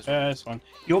 but it is. Yeah, it's fine.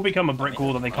 You'll become a brick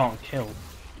wall that they can't kill.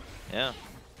 Yeah.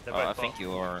 They're I both think bot.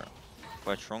 you are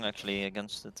quite strong actually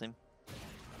against the team.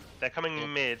 They're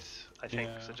coming mid, I think,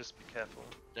 Yeah. so just be careful.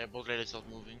 Their bot lane is not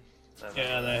moving.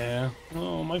 Yeah, they're here.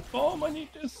 Oh, my farm, I need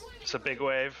this. It's a big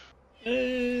wave.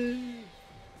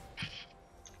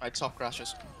 Right, top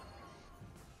crashes.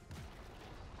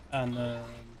 And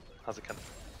How's it coming?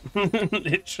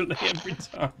 literally every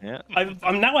time. Yeah.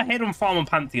 I'm now ahead on Farm and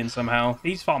Pantheon somehow.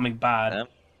 He's farming bad. Yeah.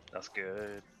 That's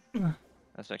good.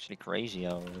 That's actually crazy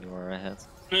how you are ahead.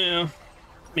 Yeah.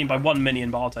 I mean, by 1 minion,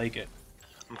 but I'll take it.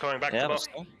 I'm coming back Yeah, to but bot.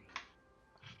 still.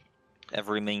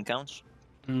 Every main counts.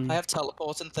 Mm, I have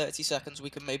teleport in 30 seconds.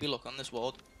 We can maybe look on this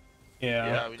ward. yeah.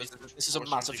 Yeah. we need to This is a force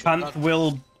massive something. Panth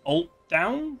will ult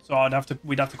down, so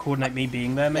we'd have to coordinate me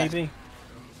being there, maybe.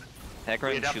 Hacker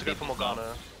We'd have to should go be for good now.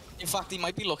 Morgana. In fact, he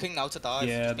might be looking now to dive.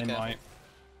 Yeah, Just be they careful. might.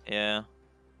 Yeah.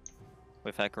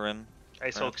 With Hecarim.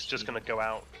 Ace Hulk's just gonna go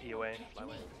out EOA.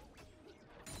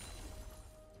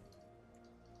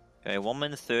 Okay, 1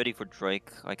 minute 30 for Drake.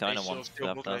 I kinda Ace want Hulk to still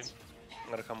have bot that. lane. I'm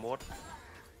gonna come ward.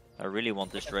 I really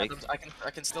want this Drake.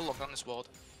 I can still look on this ward.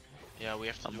 Yeah, we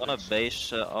have to I'm do gonna it.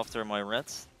 base after my red.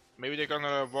 Maybe they're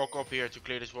gonna walk up here to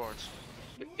clear this ward.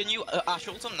 Can you Ash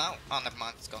ult him now? Oh, never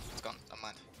mind. It's gone. It's gone. Never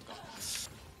mind. It's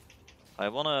gone. I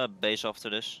wanna base after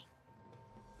this.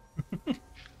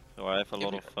 So I have a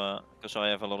lot of, because I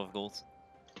have a lot of gold.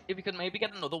 If we could maybe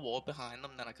get another ward behind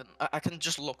them, then I can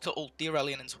just look to ult the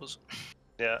Aurelion into us.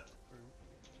 Yeah.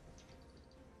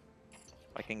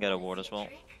 I can get a ward as well.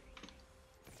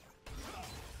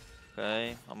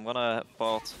 Okay, I'm gonna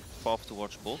path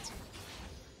towards bot.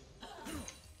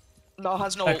 No,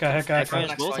 has no Hecker, ult. Hecker, Next Hecker. fight, Hecarim's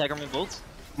next bot, fight. Hecarim bot.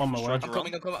 I'm on my way. I'm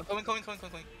coming, I'm coming, I'm coming, coming,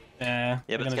 coming. Yeah.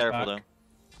 Yeah, but Dragon's careful back.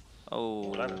 though.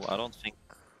 Oh, I don't think.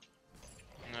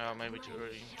 No, maybe too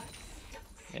early.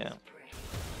 Yeah.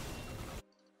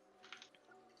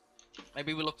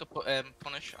 Maybe we look to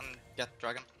punish and get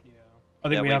dragon. Yeah. I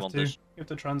think Yeah, we we have want to. this. We have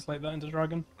to translate that into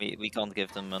Dragon. We can't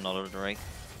give them another Drake.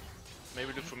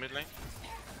 Maybe look for mid lane.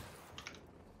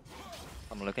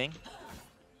 I'm looking.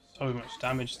 So much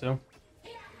damage still.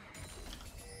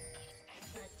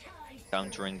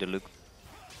 Countering the look.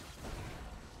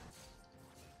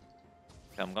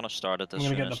 Okay, I'm gonna start it as I'm gonna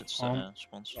soon get as the it's palm.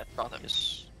 spawns. Yeah, got him.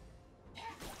 Yes.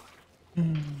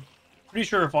 Pretty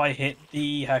sure if I hit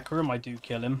the Hecarim, I do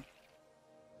kill him.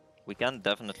 We can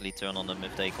definitely turn on them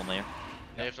if they come here.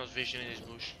 They have not vision in this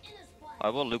bush. I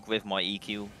will look with my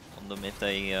EQ on them if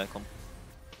they come.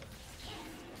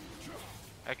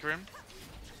 Hecarim,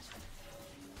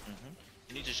 Mhm.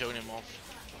 you need to zone him off.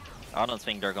 I don't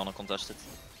think they're gonna contest it.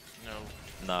 No.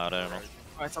 No, they're not.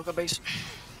 Alright, I'll go base.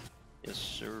 Yes,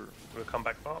 sir. We'll come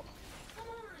back bot.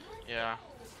 Yeah.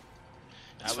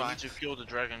 That's We fine. need to kill the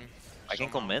dragon. I can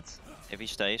somehow. commit if he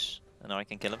stays, and I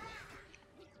can kill him.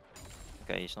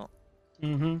 Okay, he's not.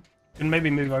 Mm-hmm. Can maybe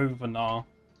move over for Gnar.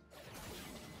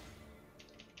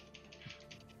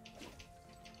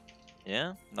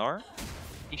 Yeah, Nar.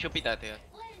 He should be dead here.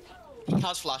 He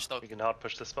has flash though. We can hard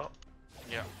push this spot.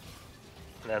 Yeah.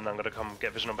 And then I'm gonna come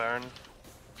get vision on Baron.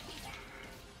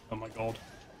 Oh my god.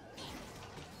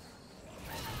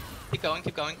 Keep going,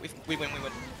 keep going. We win, we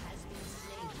win.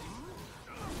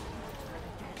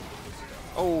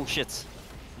 Oh shit.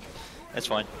 That's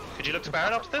fine. Could you look to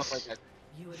Baron after this?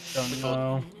 Don't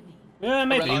know. Yeah,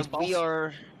 maybe. Aurelion's bot. We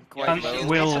are quite Can't- low.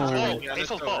 will- Yeah, Ace let's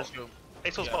Hulk go, bot. let's go.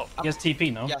 Ace Hulk's Yeah. bot. He has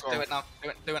TP, no? Yeah, do it now. Do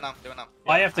it now. Do it now.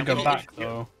 I have to I'm go gonna back, leave.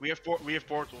 though. We have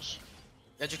portals.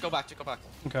 Yeah, just go back, just go back.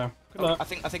 Okay. Good I luck.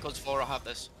 think us four will have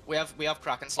this. We have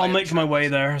Kraken I'll Slayer. make my way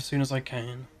there as soon as I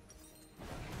can.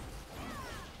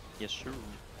 Yes, sir.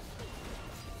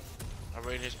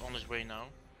 Aurelion is on his way now.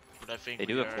 But I think They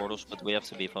we do have are- portals, but we have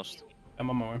to be fast. I'm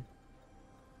on my way.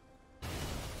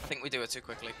 I think we do it too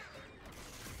quickly.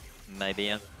 Maybe,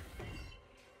 yeah.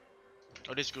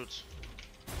 Oh, this is good.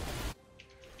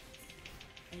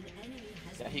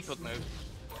 Yeah, he could move.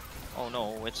 Oh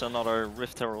no, it's another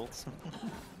Rift Herald.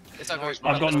 It's okay.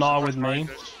 I've got Gnar with me.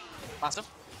 Massive.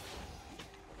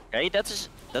 Okay, that's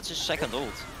his second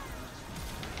ult.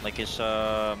 Like his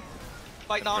Fight,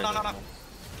 no. I'm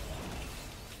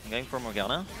going for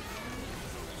Morgana.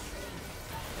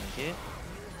 Thank you.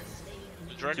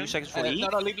 Dragon? 2 seconds for E.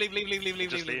 No, leave.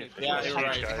 Just leave. Yeah, It's you're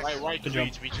huge, right. guys. Right, Good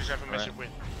we just have a massive win.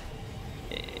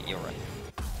 Yeah, you're right.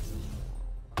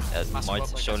 Massive Might up,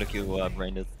 I solo guess. queue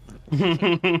brained it.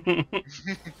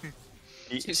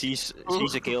 Sees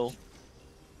a kill.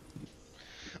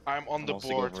 I'm on the Wants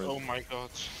to go board. for it. Oh my god.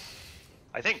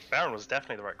 I think Baron was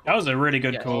definitely the right That call. was a really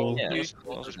good Yeah. call. Yeah, Please, that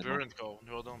was a good one. Burn goal.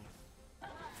 Well done.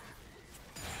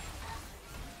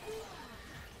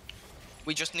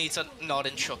 We just need to not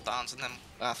in shutdowns, and then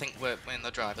I think we're in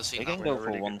the driver's seat We now. can go We're for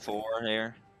really 1-4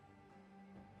 here.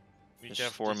 We need to Just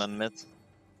have 4 this- man mid.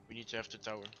 We need to have the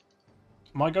tower.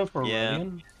 Might go for Yeah.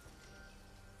 Aurelion.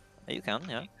 You can,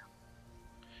 yeah.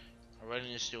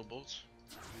 Aurelion is still bolt.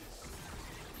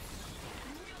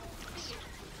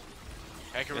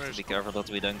 Hacker We have to is be careful that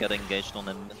we don't get engaged on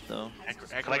him mid though.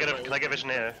 Can I get vision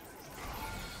here?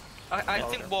 I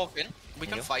think walk in. We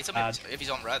can you go. fight him Bad. if he's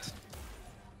on red.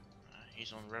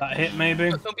 He's on red. That hit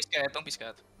maybe. Don't be scared. Don't be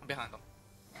scared. I'm behind him.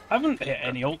 I haven't hit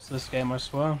any ults this game, I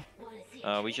swear.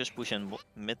 We just push in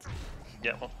mid.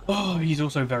 Yeah. Well, Oh, he's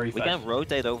also very We fast. can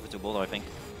rotate over to bot, I think.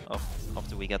 Oh,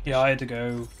 after we get this. Yeah, I had to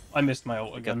go. I missed my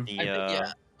ult we got again. the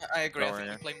Yeah, I agree. I lower think we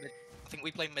here. play mid. I think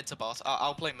we play mid to bot.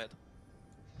 I'll play mid.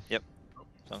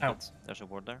 sound Ow. good. There's a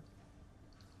ward there.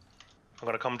 I'm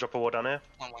gonna come drop a ward down here.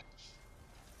 One way.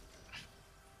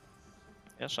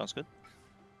 Yeah, sounds good.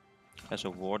 There's a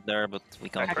ward there, but we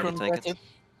can't Hacker really on take there it.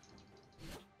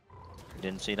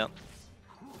 Didn't see that.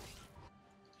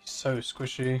 So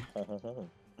squishy.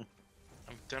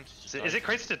 I'm tempted to Is it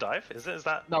crazy to dive? Is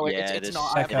that? No, Yeah, it it's is.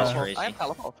 not. I have It is teleport. crazy. I have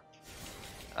teleport.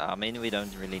 I mean, we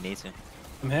don't really need to.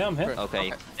 I'm here, I'm here.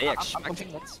 Okay, Okay. AX. I'm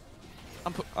pushing mid.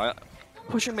 Uh,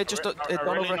 Pushing mid, just don't Aurelion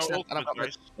no overextend. And ultimate, I've got mid.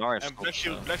 guys. Lars, And Black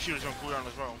Shield is on cooldown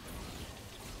as well.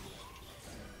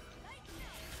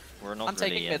 we're not I'm really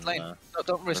taking in, mid lane.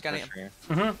 Don't risk under anything.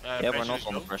 pressure here. Mm-hmm. Yeah, we're Black not Shield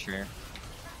on the go. pressure here.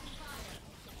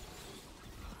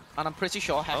 And I'm pretty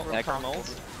sure Oh, Hacker Hacker can't ult.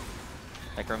 cover.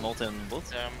 Hacker ult in bot.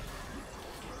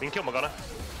 We can kill Morgana.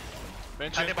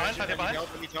 Bench it, behind, bench it. behind.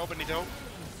 I need help.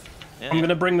 Yeah, I'm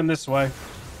gonna bring them this way.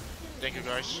 Thank you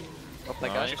guys. Well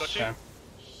played, Nice. guys. Got you. Okay.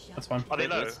 That's fine. Are they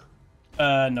low?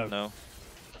 No. No,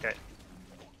 Okay.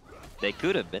 they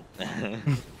could have been.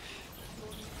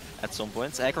 At some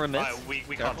points. Hacker mid. We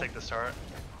can't Careful. take this turret.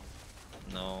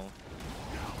 No.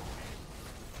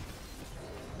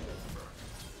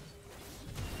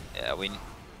 Yeah,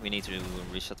 we need to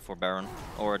reset for Baron.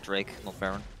 Or Drake, not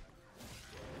Baron.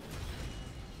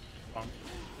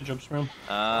 Good job, Smil.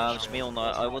 Smeal,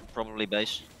 I would probably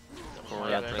base. For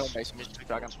Yeah, Drake. Don't base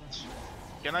Dragon.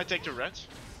 Can I take the red?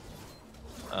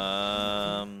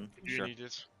 Do you Sure. need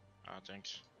it? Ah,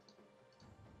 thanks.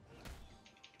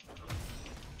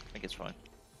 I think it's fine.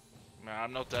 Nah,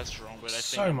 I'm not that strong, but I think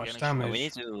So I'm much getting damage. Oh, we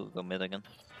need to go mid again.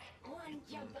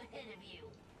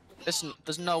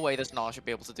 There's no way this Gnar should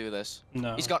be able to do this.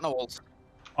 No. He's got no ult.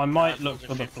 I might Yeah, look for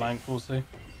the 50. flank, we'll see.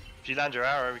 If you land your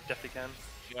arrow, we definitely can.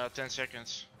 Yeah, 10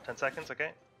 seconds. 10 seconds,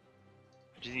 okay?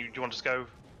 Do you want to just go?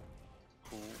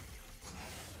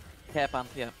 Hairband,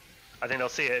 yeah. I think they'll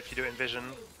see it if you do it in vision.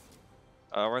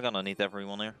 We're gonna need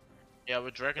everyone here. Yeah,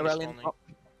 with Dragon is Aurelion, spawning.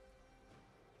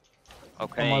 oh,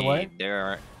 Okay, way?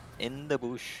 they're in the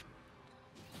bush.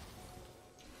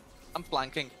 I'm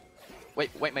flanking. Wait,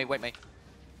 mate.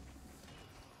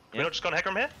 Can we not just go on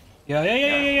Hecarim here? Yeah.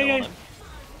 go on him.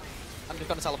 I'm just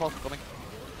gonna teleport. Coming.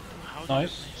 How do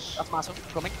Nice. you miss? That's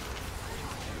massive. Coming.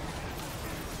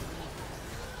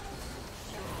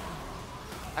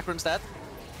 Akram's dead.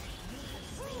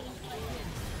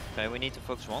 Okay, we need to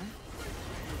focus one.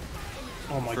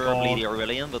 Oh my Preferably the god.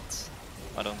 Aurelion, but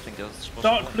I don't think that's possible.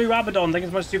 Dark Blue Abaddon, I think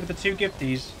it's most stupid with the two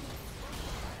gifties.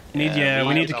 We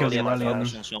need to kill the yeah, Aurelion.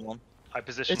 focus on someone. I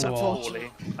positioned It's that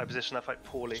unfortunate. poorly. I positioned that fight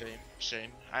poorly.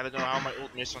 Same. I don't know how my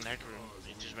ult missed on Hecarim.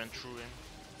 It just went through him.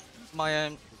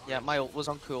 My ult was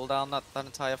on cooldown that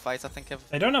entire fight. I think if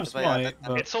They don't have if I had smite, it-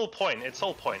 but It's all point. It's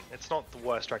all point. It's not the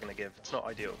worst dragon to give. It's not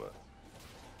ideal, but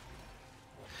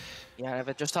yeah, if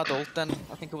it just had ult, then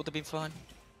I think it would have been fine.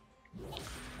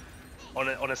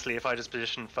 honestly, if I just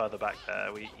positioned further back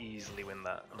there, we easily win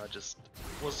that. And I just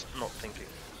was not thinking.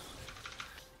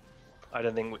 I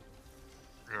don't think we.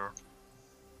 Yeah.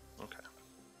 Okay.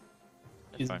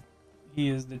 It's He's- fine. he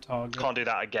is the target. Can't do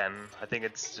that again. I think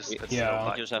it's just. It's Yeah. still We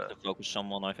back, just have to but- focus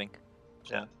someone, I think.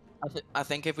 So, Yeah. I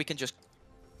think if we can just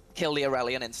kill the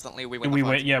Aurelion instantly, we win. We the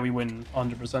fight. win, yeah, we win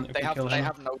 100% if They we have kill they him.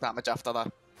 have no damage after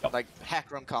that. Yep. Like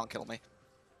Hecarim can't kill me.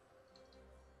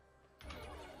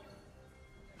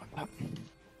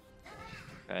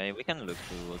 Okay, we can look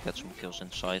to get some kills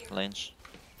inside lanes.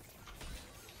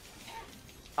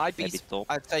 I Maybe beat. top.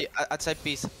 I'd say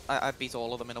I beat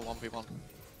all of them in a 1v1.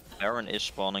 Baron is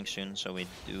spawning soon, so we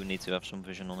do need to have some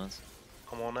vision on it.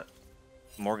 I'm on it.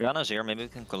 Morgana's here, maybe we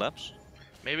can collapse.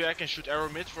 Maybe I can shoot arrow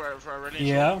mid for Aurelion.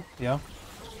 Yeah, yeah.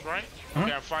 Right? Hmm?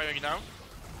 Okay, I'm firing now.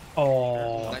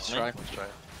 Oh, Nice try. Let's try.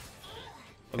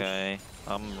 Okay,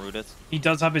 I'm rooted. he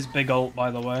does have his big ult,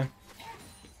 by the way. Yeah,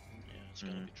 it's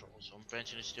gonna be troublesome.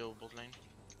 Benson is still bot lane.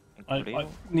 I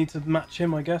need to match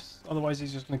him, I guess. Otherwise,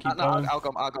 he's just gonna keep No, going. I'll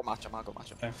go match him. I'll go match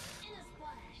him. Okay.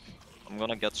 I'm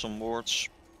gonna get some wards.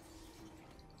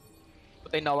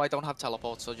 But they know I don't have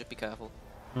teleport, so just be careful.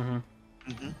 I'm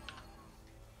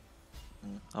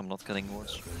not getting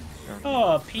wards.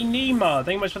 Oh, P-Nima.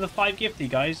 Thank you much for the 5 gifty,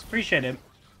 guys. Appreciate it.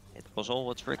 It was all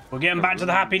what's Rick. We're getting back to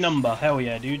the happy number. Hell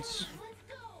yeah, dudes.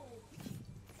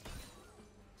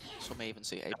 So may even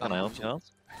see 8. Can I help you out?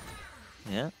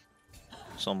 Yeah.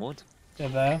 Some wood. They're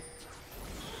there.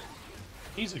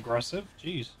 He's aggressive.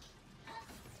 Jeez.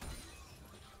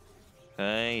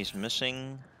 Okay, he's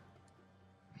missing.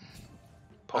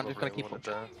 I'm just gonna Probably keep wanted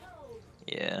to-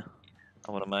 Yeah,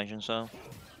 I would imagine so.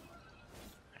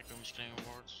 Hackroom is getting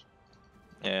awards.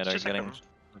 Yeah, they're just getting Hackroom.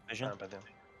 vision. by them.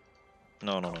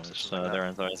 No, no, no, It's it's just like that. their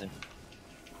entire team.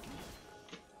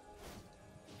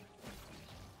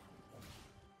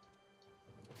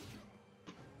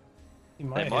 He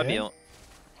might They might be hit. on.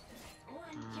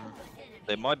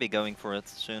 They might be going for it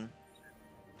soon.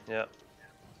 Yeah.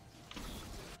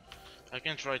 I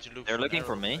can try to look. They're for looking arrow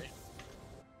for me. away.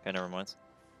 Okay, never mind.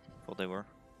 Thought they were.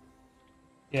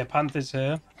 Yeah, Panther's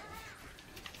here.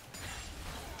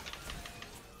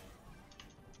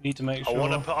 Need to make I sure.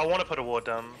 want to put a ward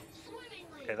down.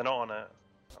 Okay, they're not on it.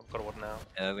 I've got a ward now.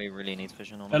 Yeah, we really need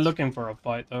vision on They're it. looking for a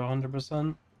fight though,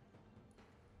 100%.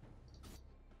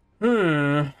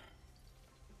 Hmm.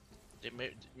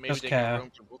 Maybe Just they care. can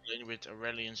roam to bot lane with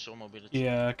Aurelion soul mobility.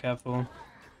 Yeah, careful.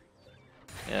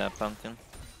 Yeah, pumpkin.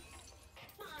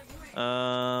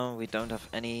 We don't have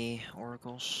any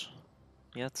oracles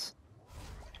yet.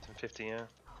 1050, yeah.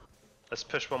 Let's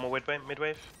push one more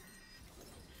mid-wave.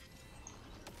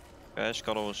 Okay,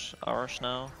 Scuttle is ours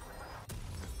now.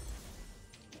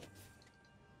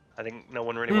 I think no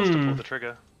one really wants to pull the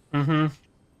trigger.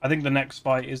 I think the next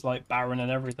fight is like Baron and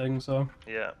everything, so.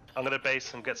 Yeah. I'm gonna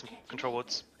base and get some control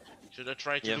wards. Should I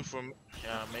try to Yeah. look for?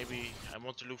 Yeah, maybe I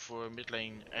want to look for mid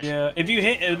lane. Yeah, if you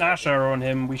hit an Asher on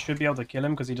him, we should be able to kill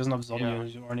him because he doesn't have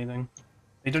Zonias or anything.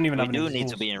 They don't even We have any do need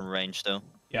to tools. be in range though.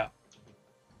 Yeah.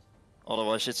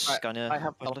 Otherwise it's kinda I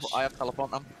have pointless.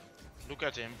 teleport now. Look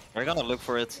at him. We're gonna look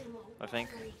for it, I think.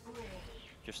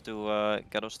 Just to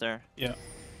get us there. Yeah.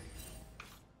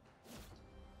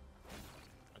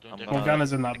 I don't I'm have gonna-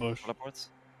 Morgana's in that bush. Teleport.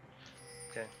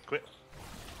 Okay, quit.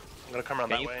 I'm gonna come around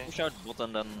Can that you way. push out bot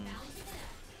and then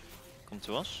come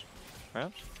to us?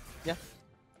 Perhaps?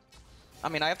 I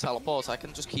mean, I have teleport. I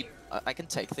can just keep. I can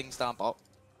take things down bot.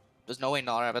 There's no way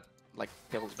Nara ever like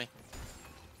kills me.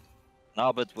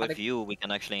 No, but with think- you we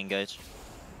can actually engage.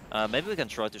 Maybe we can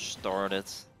try to start it.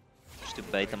 Just to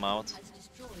bait them out.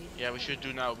 Yeah, we should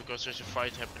do now because there's a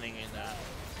fight happening in.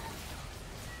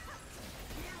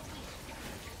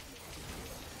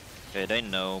 Okay, they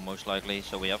know most likely,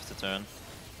 so we have to turn.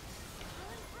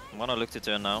 I'm gonna look to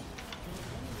turn now.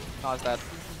 Nara's dead.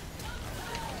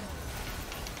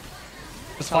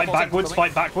 Just fight Teleporting, backwards,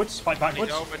 coming. fight backwards, fight I need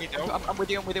backwards. help, I need help. I'm with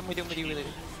you. I'm with you. I'm with you. I'm with you. With you.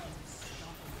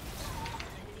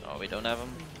 Oh, we don't have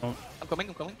him. I'm coming.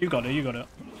 I'm coming. You got it, you got it.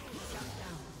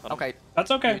 Okay.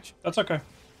 That's okay, Huge. that's okay.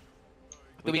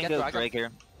 Do we can get go Dragon? Drake here.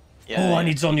 Oh, Yeah, I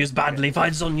need Zonia's badly.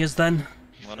 Fight Zonia's then.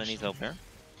 I'm gonna need help here.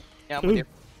 Yeah, I'm with you.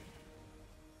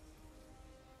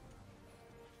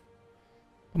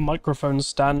 A microphone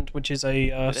stand, which is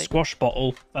a squash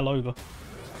bottle, fell over.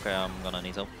 Okay, I'm gonna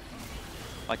need help.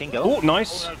 I can go. Oh,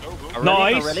 nice. Go, go. Aurelion,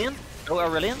 nice. Aurelion? Go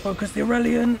Aurelion. Focus the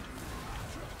Aurelion.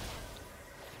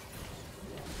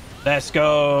 Let's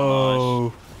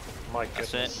go. My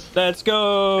That's goodness. it. Let's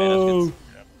go. Okay,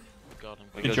 Got him.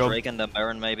 We Good go job. Drake and then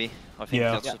Baron maybe. I think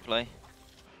Yeah. that's Yeah. the play.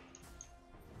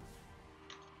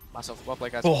 Myself. Well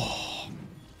played, guys. Oh.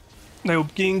 They were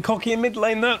getting cocky in mid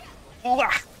lane there.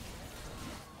 Wah.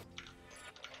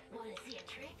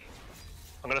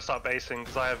 I'm gonna start basing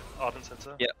because I have Ardent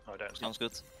Sensor. Yeah. Oh, I don't. Sounds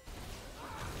good.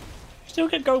 Still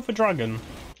get go for Dragon.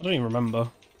 I don't even remember.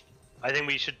 I think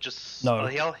we should just. No. Oh,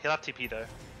 he'll have TP though.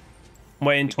 I'm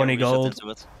waiting We can 20 reset gold. into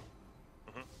it.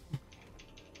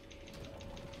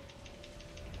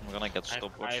 I'm gonna get I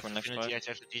stopwatch have for next Affinity fight.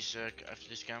 after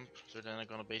this camp, so then I'm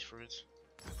gonna base for it.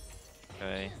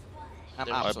 Okay. I'm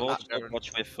There I was absolutely. bought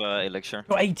stopwatch with Elixir.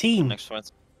 Got 18. Next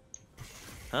fight.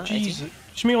 Huh? 18? Jesus.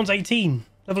 Shmeon's 18.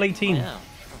 Level 18. Yeah.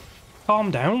 Calm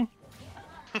down.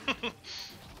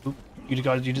 Oop, you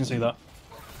guys, you didn't see that.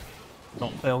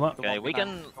 not fail that. Okay, we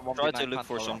can The try 1v9 to look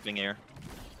for Pantera. something here.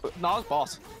 No, it's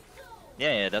bot.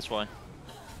 Yeah, that's why.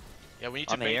 Yeah, we need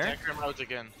to I'm here. Pentakill him out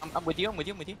again. I'm with you, I'm with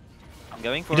you, I'm with you. I'm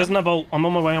going for He doesn't have ult. I'm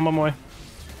on my way. I'm on my way.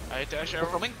 I dash We're arrow.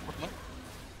 coming, we're coming.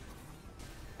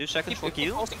 2 seconds for Keep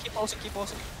Q. pausing, keep pausing, keep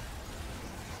pausing.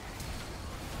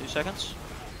 2 seconds.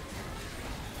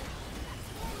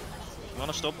 You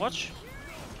wanna stopwatch?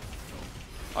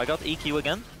 I got EQ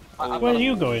again. Where are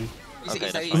you going? He's, Okay,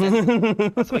 he's, that's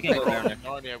he's, So we can go there.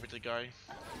 Narnia with the guy.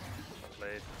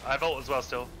 Played. I have ult as well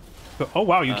still. Oh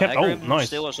wow, you kept Aggrim ult. Nice.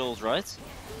 still has ult, right?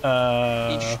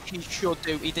 he should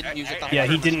do. He didn't use it that Yeah,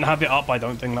 he much. didn't have it up. I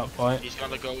don't think that fight. He's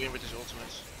gonna go in with his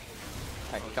ultimates.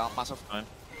 Okay, he can't massive.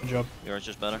 Good job. You're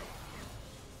just better.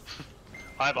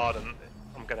 I have Arden.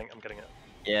 I'm getting it.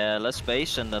 Yeah, let's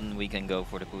space and then we can go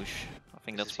for the push. I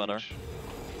think that's better.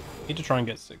 Need to try and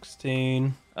get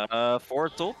 16. 4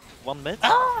 top, 1 mid.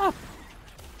 Ah! I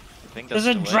think There's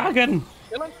that's a the way. dragon.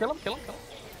 Kill him, kill him, kill him, kill him.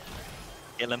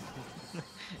 Kill him.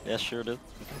 Yeah, sure did.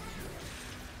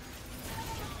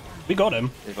 We got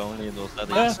him. If only it was that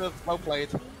easy. Massive, well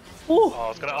played. Ooh.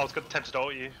 Oh, I was gonna tempted to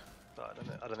ult you, but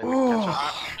I don't think we can catch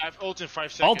up. I've ult in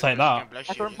 5 seconds. I'll take that. Look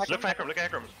for Hecarim, look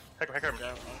at Hecarim. Hecarim.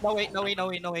 Yeah, No way, no way, no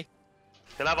way, no way.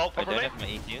 He'll have ult I don't probably. have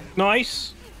my EQ.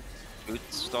 Nice. Good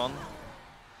stun.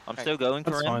 I'm Okay, still going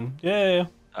for That's him. fine. Yeah.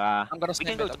 Ah, I'm gonna we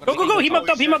can snip go. it, I'm Go, gonna go, go. snip He it. mucked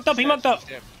up. He mucked up. He mucked up.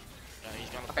 Yeah, he's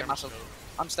gonna Okay, camp, massive. so-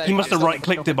 I'm staying. He must I'm have still right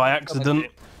clicked it by accident.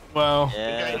 Well,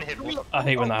 Yeah. I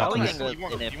hate when that Oh, happens. yeah.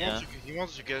 In it, yeah. He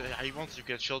wants to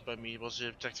get shot by me. It was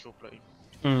a tactical play.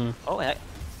 Hmm. Oh, heck.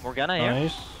 Morgana here.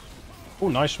 Nice. Oh,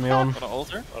 nice, Mion. Gonna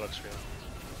alter. Oh, looks real.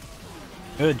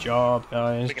 Good job,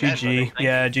 guys. We can end, I GG. think.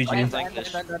 Yeah, Okay. GG. Thank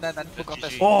this. Then, we got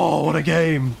this. Oh, what a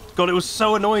game. God, it was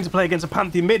so annoying to play against a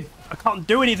Pantheon mid. I can't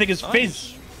do anything as Nice.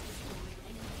 Fizz.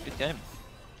 Good game.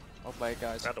 Well played,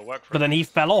 guys. We had to work for But it. then he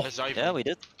fell off. Let's dive Yeah, in. we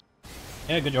did.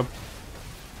 Yeah, good job.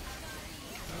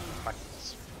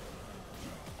 Practice.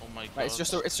 Oh my god. Right,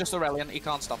 it's just Aurelian. He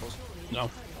can't stop us.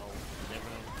 No. You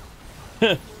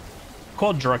never know.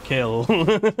 Quadra kill.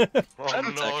 Oh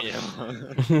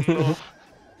Pentakill. no.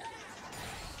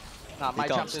 Nah, He my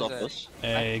can't chance stop is. us.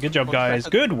 Hey, good job, guys.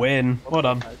 Good win. Well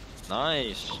done.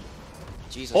 Nice.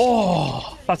 Jesus.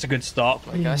 Oh, that's a good start.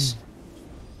 I guess.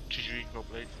 GG, well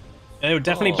played. They were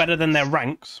definitely Oh. better than their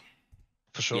ranks.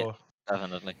 For sure.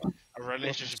 Definitely.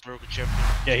 Aurelian's just a broken champion.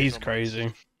 Yeah, he's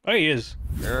crazy. Oh, he is.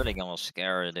 Early game was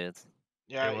scary, dude.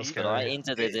 Yeah, It was he- scary. But I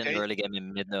inted it in Hey, early game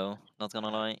in mid though. Not gonna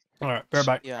lie. All right, bear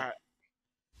back. Yeah.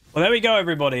 Well, there we go,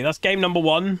 everybody. That's game number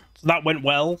 1. So that went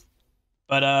well.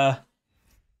 But,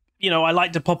 you know, I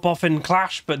like to pop off in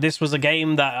Clash, but this was a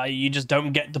game that you just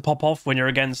don't get to pop off when you're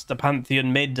against the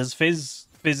Pantheon mid as Fizz.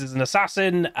 Fizz is an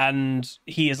assassin, and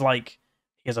he has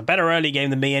a better early game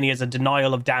than me, and he has a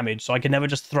denial of damage, so I can never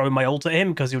just throw my ult at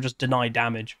him because he'll just deny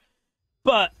damage.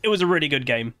 But it was a really good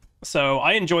game, so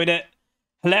I enjoyed it.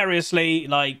 Hilariously,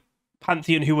 like,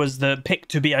 Pantheon, who was the pick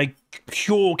to be a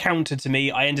pure counter to me,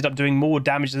 I ended up doing more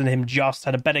damage than him, just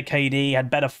had a better KD,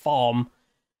 had better farm.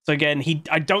 So again,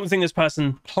 I don't think this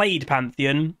person played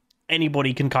Pantheon.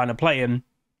 Anybody can kind of play him.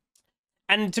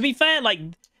 And to be fair, like,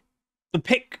 the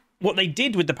pick, what they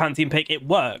did with the Pantheon pick, it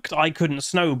worked. I couldn't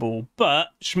snowball, but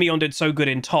Shmion did so good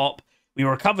in top. We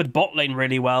recovered bot lane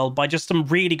really well by just some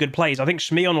really good plays. I think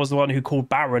Shmion was the one who called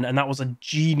Baron, and that was a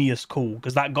genius call,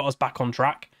 because that got us back on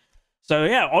track. So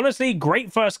yeah, honestly,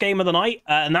 great first game of the night,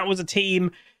 and that was a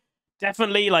team...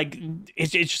 Definitely, like,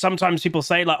 it's sometimes people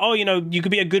say, like, oh, you know, you could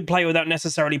be a good player without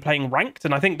necessarily playing ranked,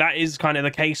 and I think that is kind of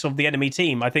the case of the enemy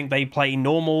team. I think they play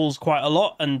normals quite a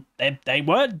lot, and they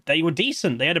were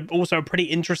decent. They had also a pretty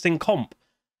interesting comp,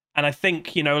 and I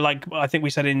think, you know, like I think we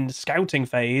said in scouting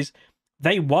phase,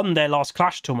 they won their last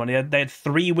Clash tournament. They had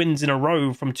 3 wins in a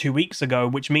row from 2 weeks ago,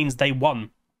 which means they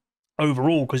won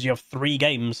overall because you have 3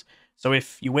 games. So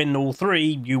if you win all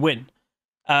 3, you win.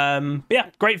 But yeah,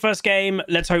 great first game.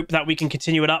 Let's hope that we can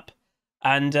continue it up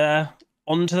and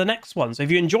on to the next one. So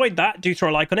if you enjoyed that, do throw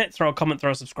a like on it, throw a comment,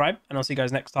 throw a subscribe, and I'll see you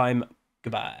guys next time.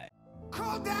 Goodbye.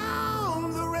 Call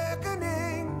down the reckoning.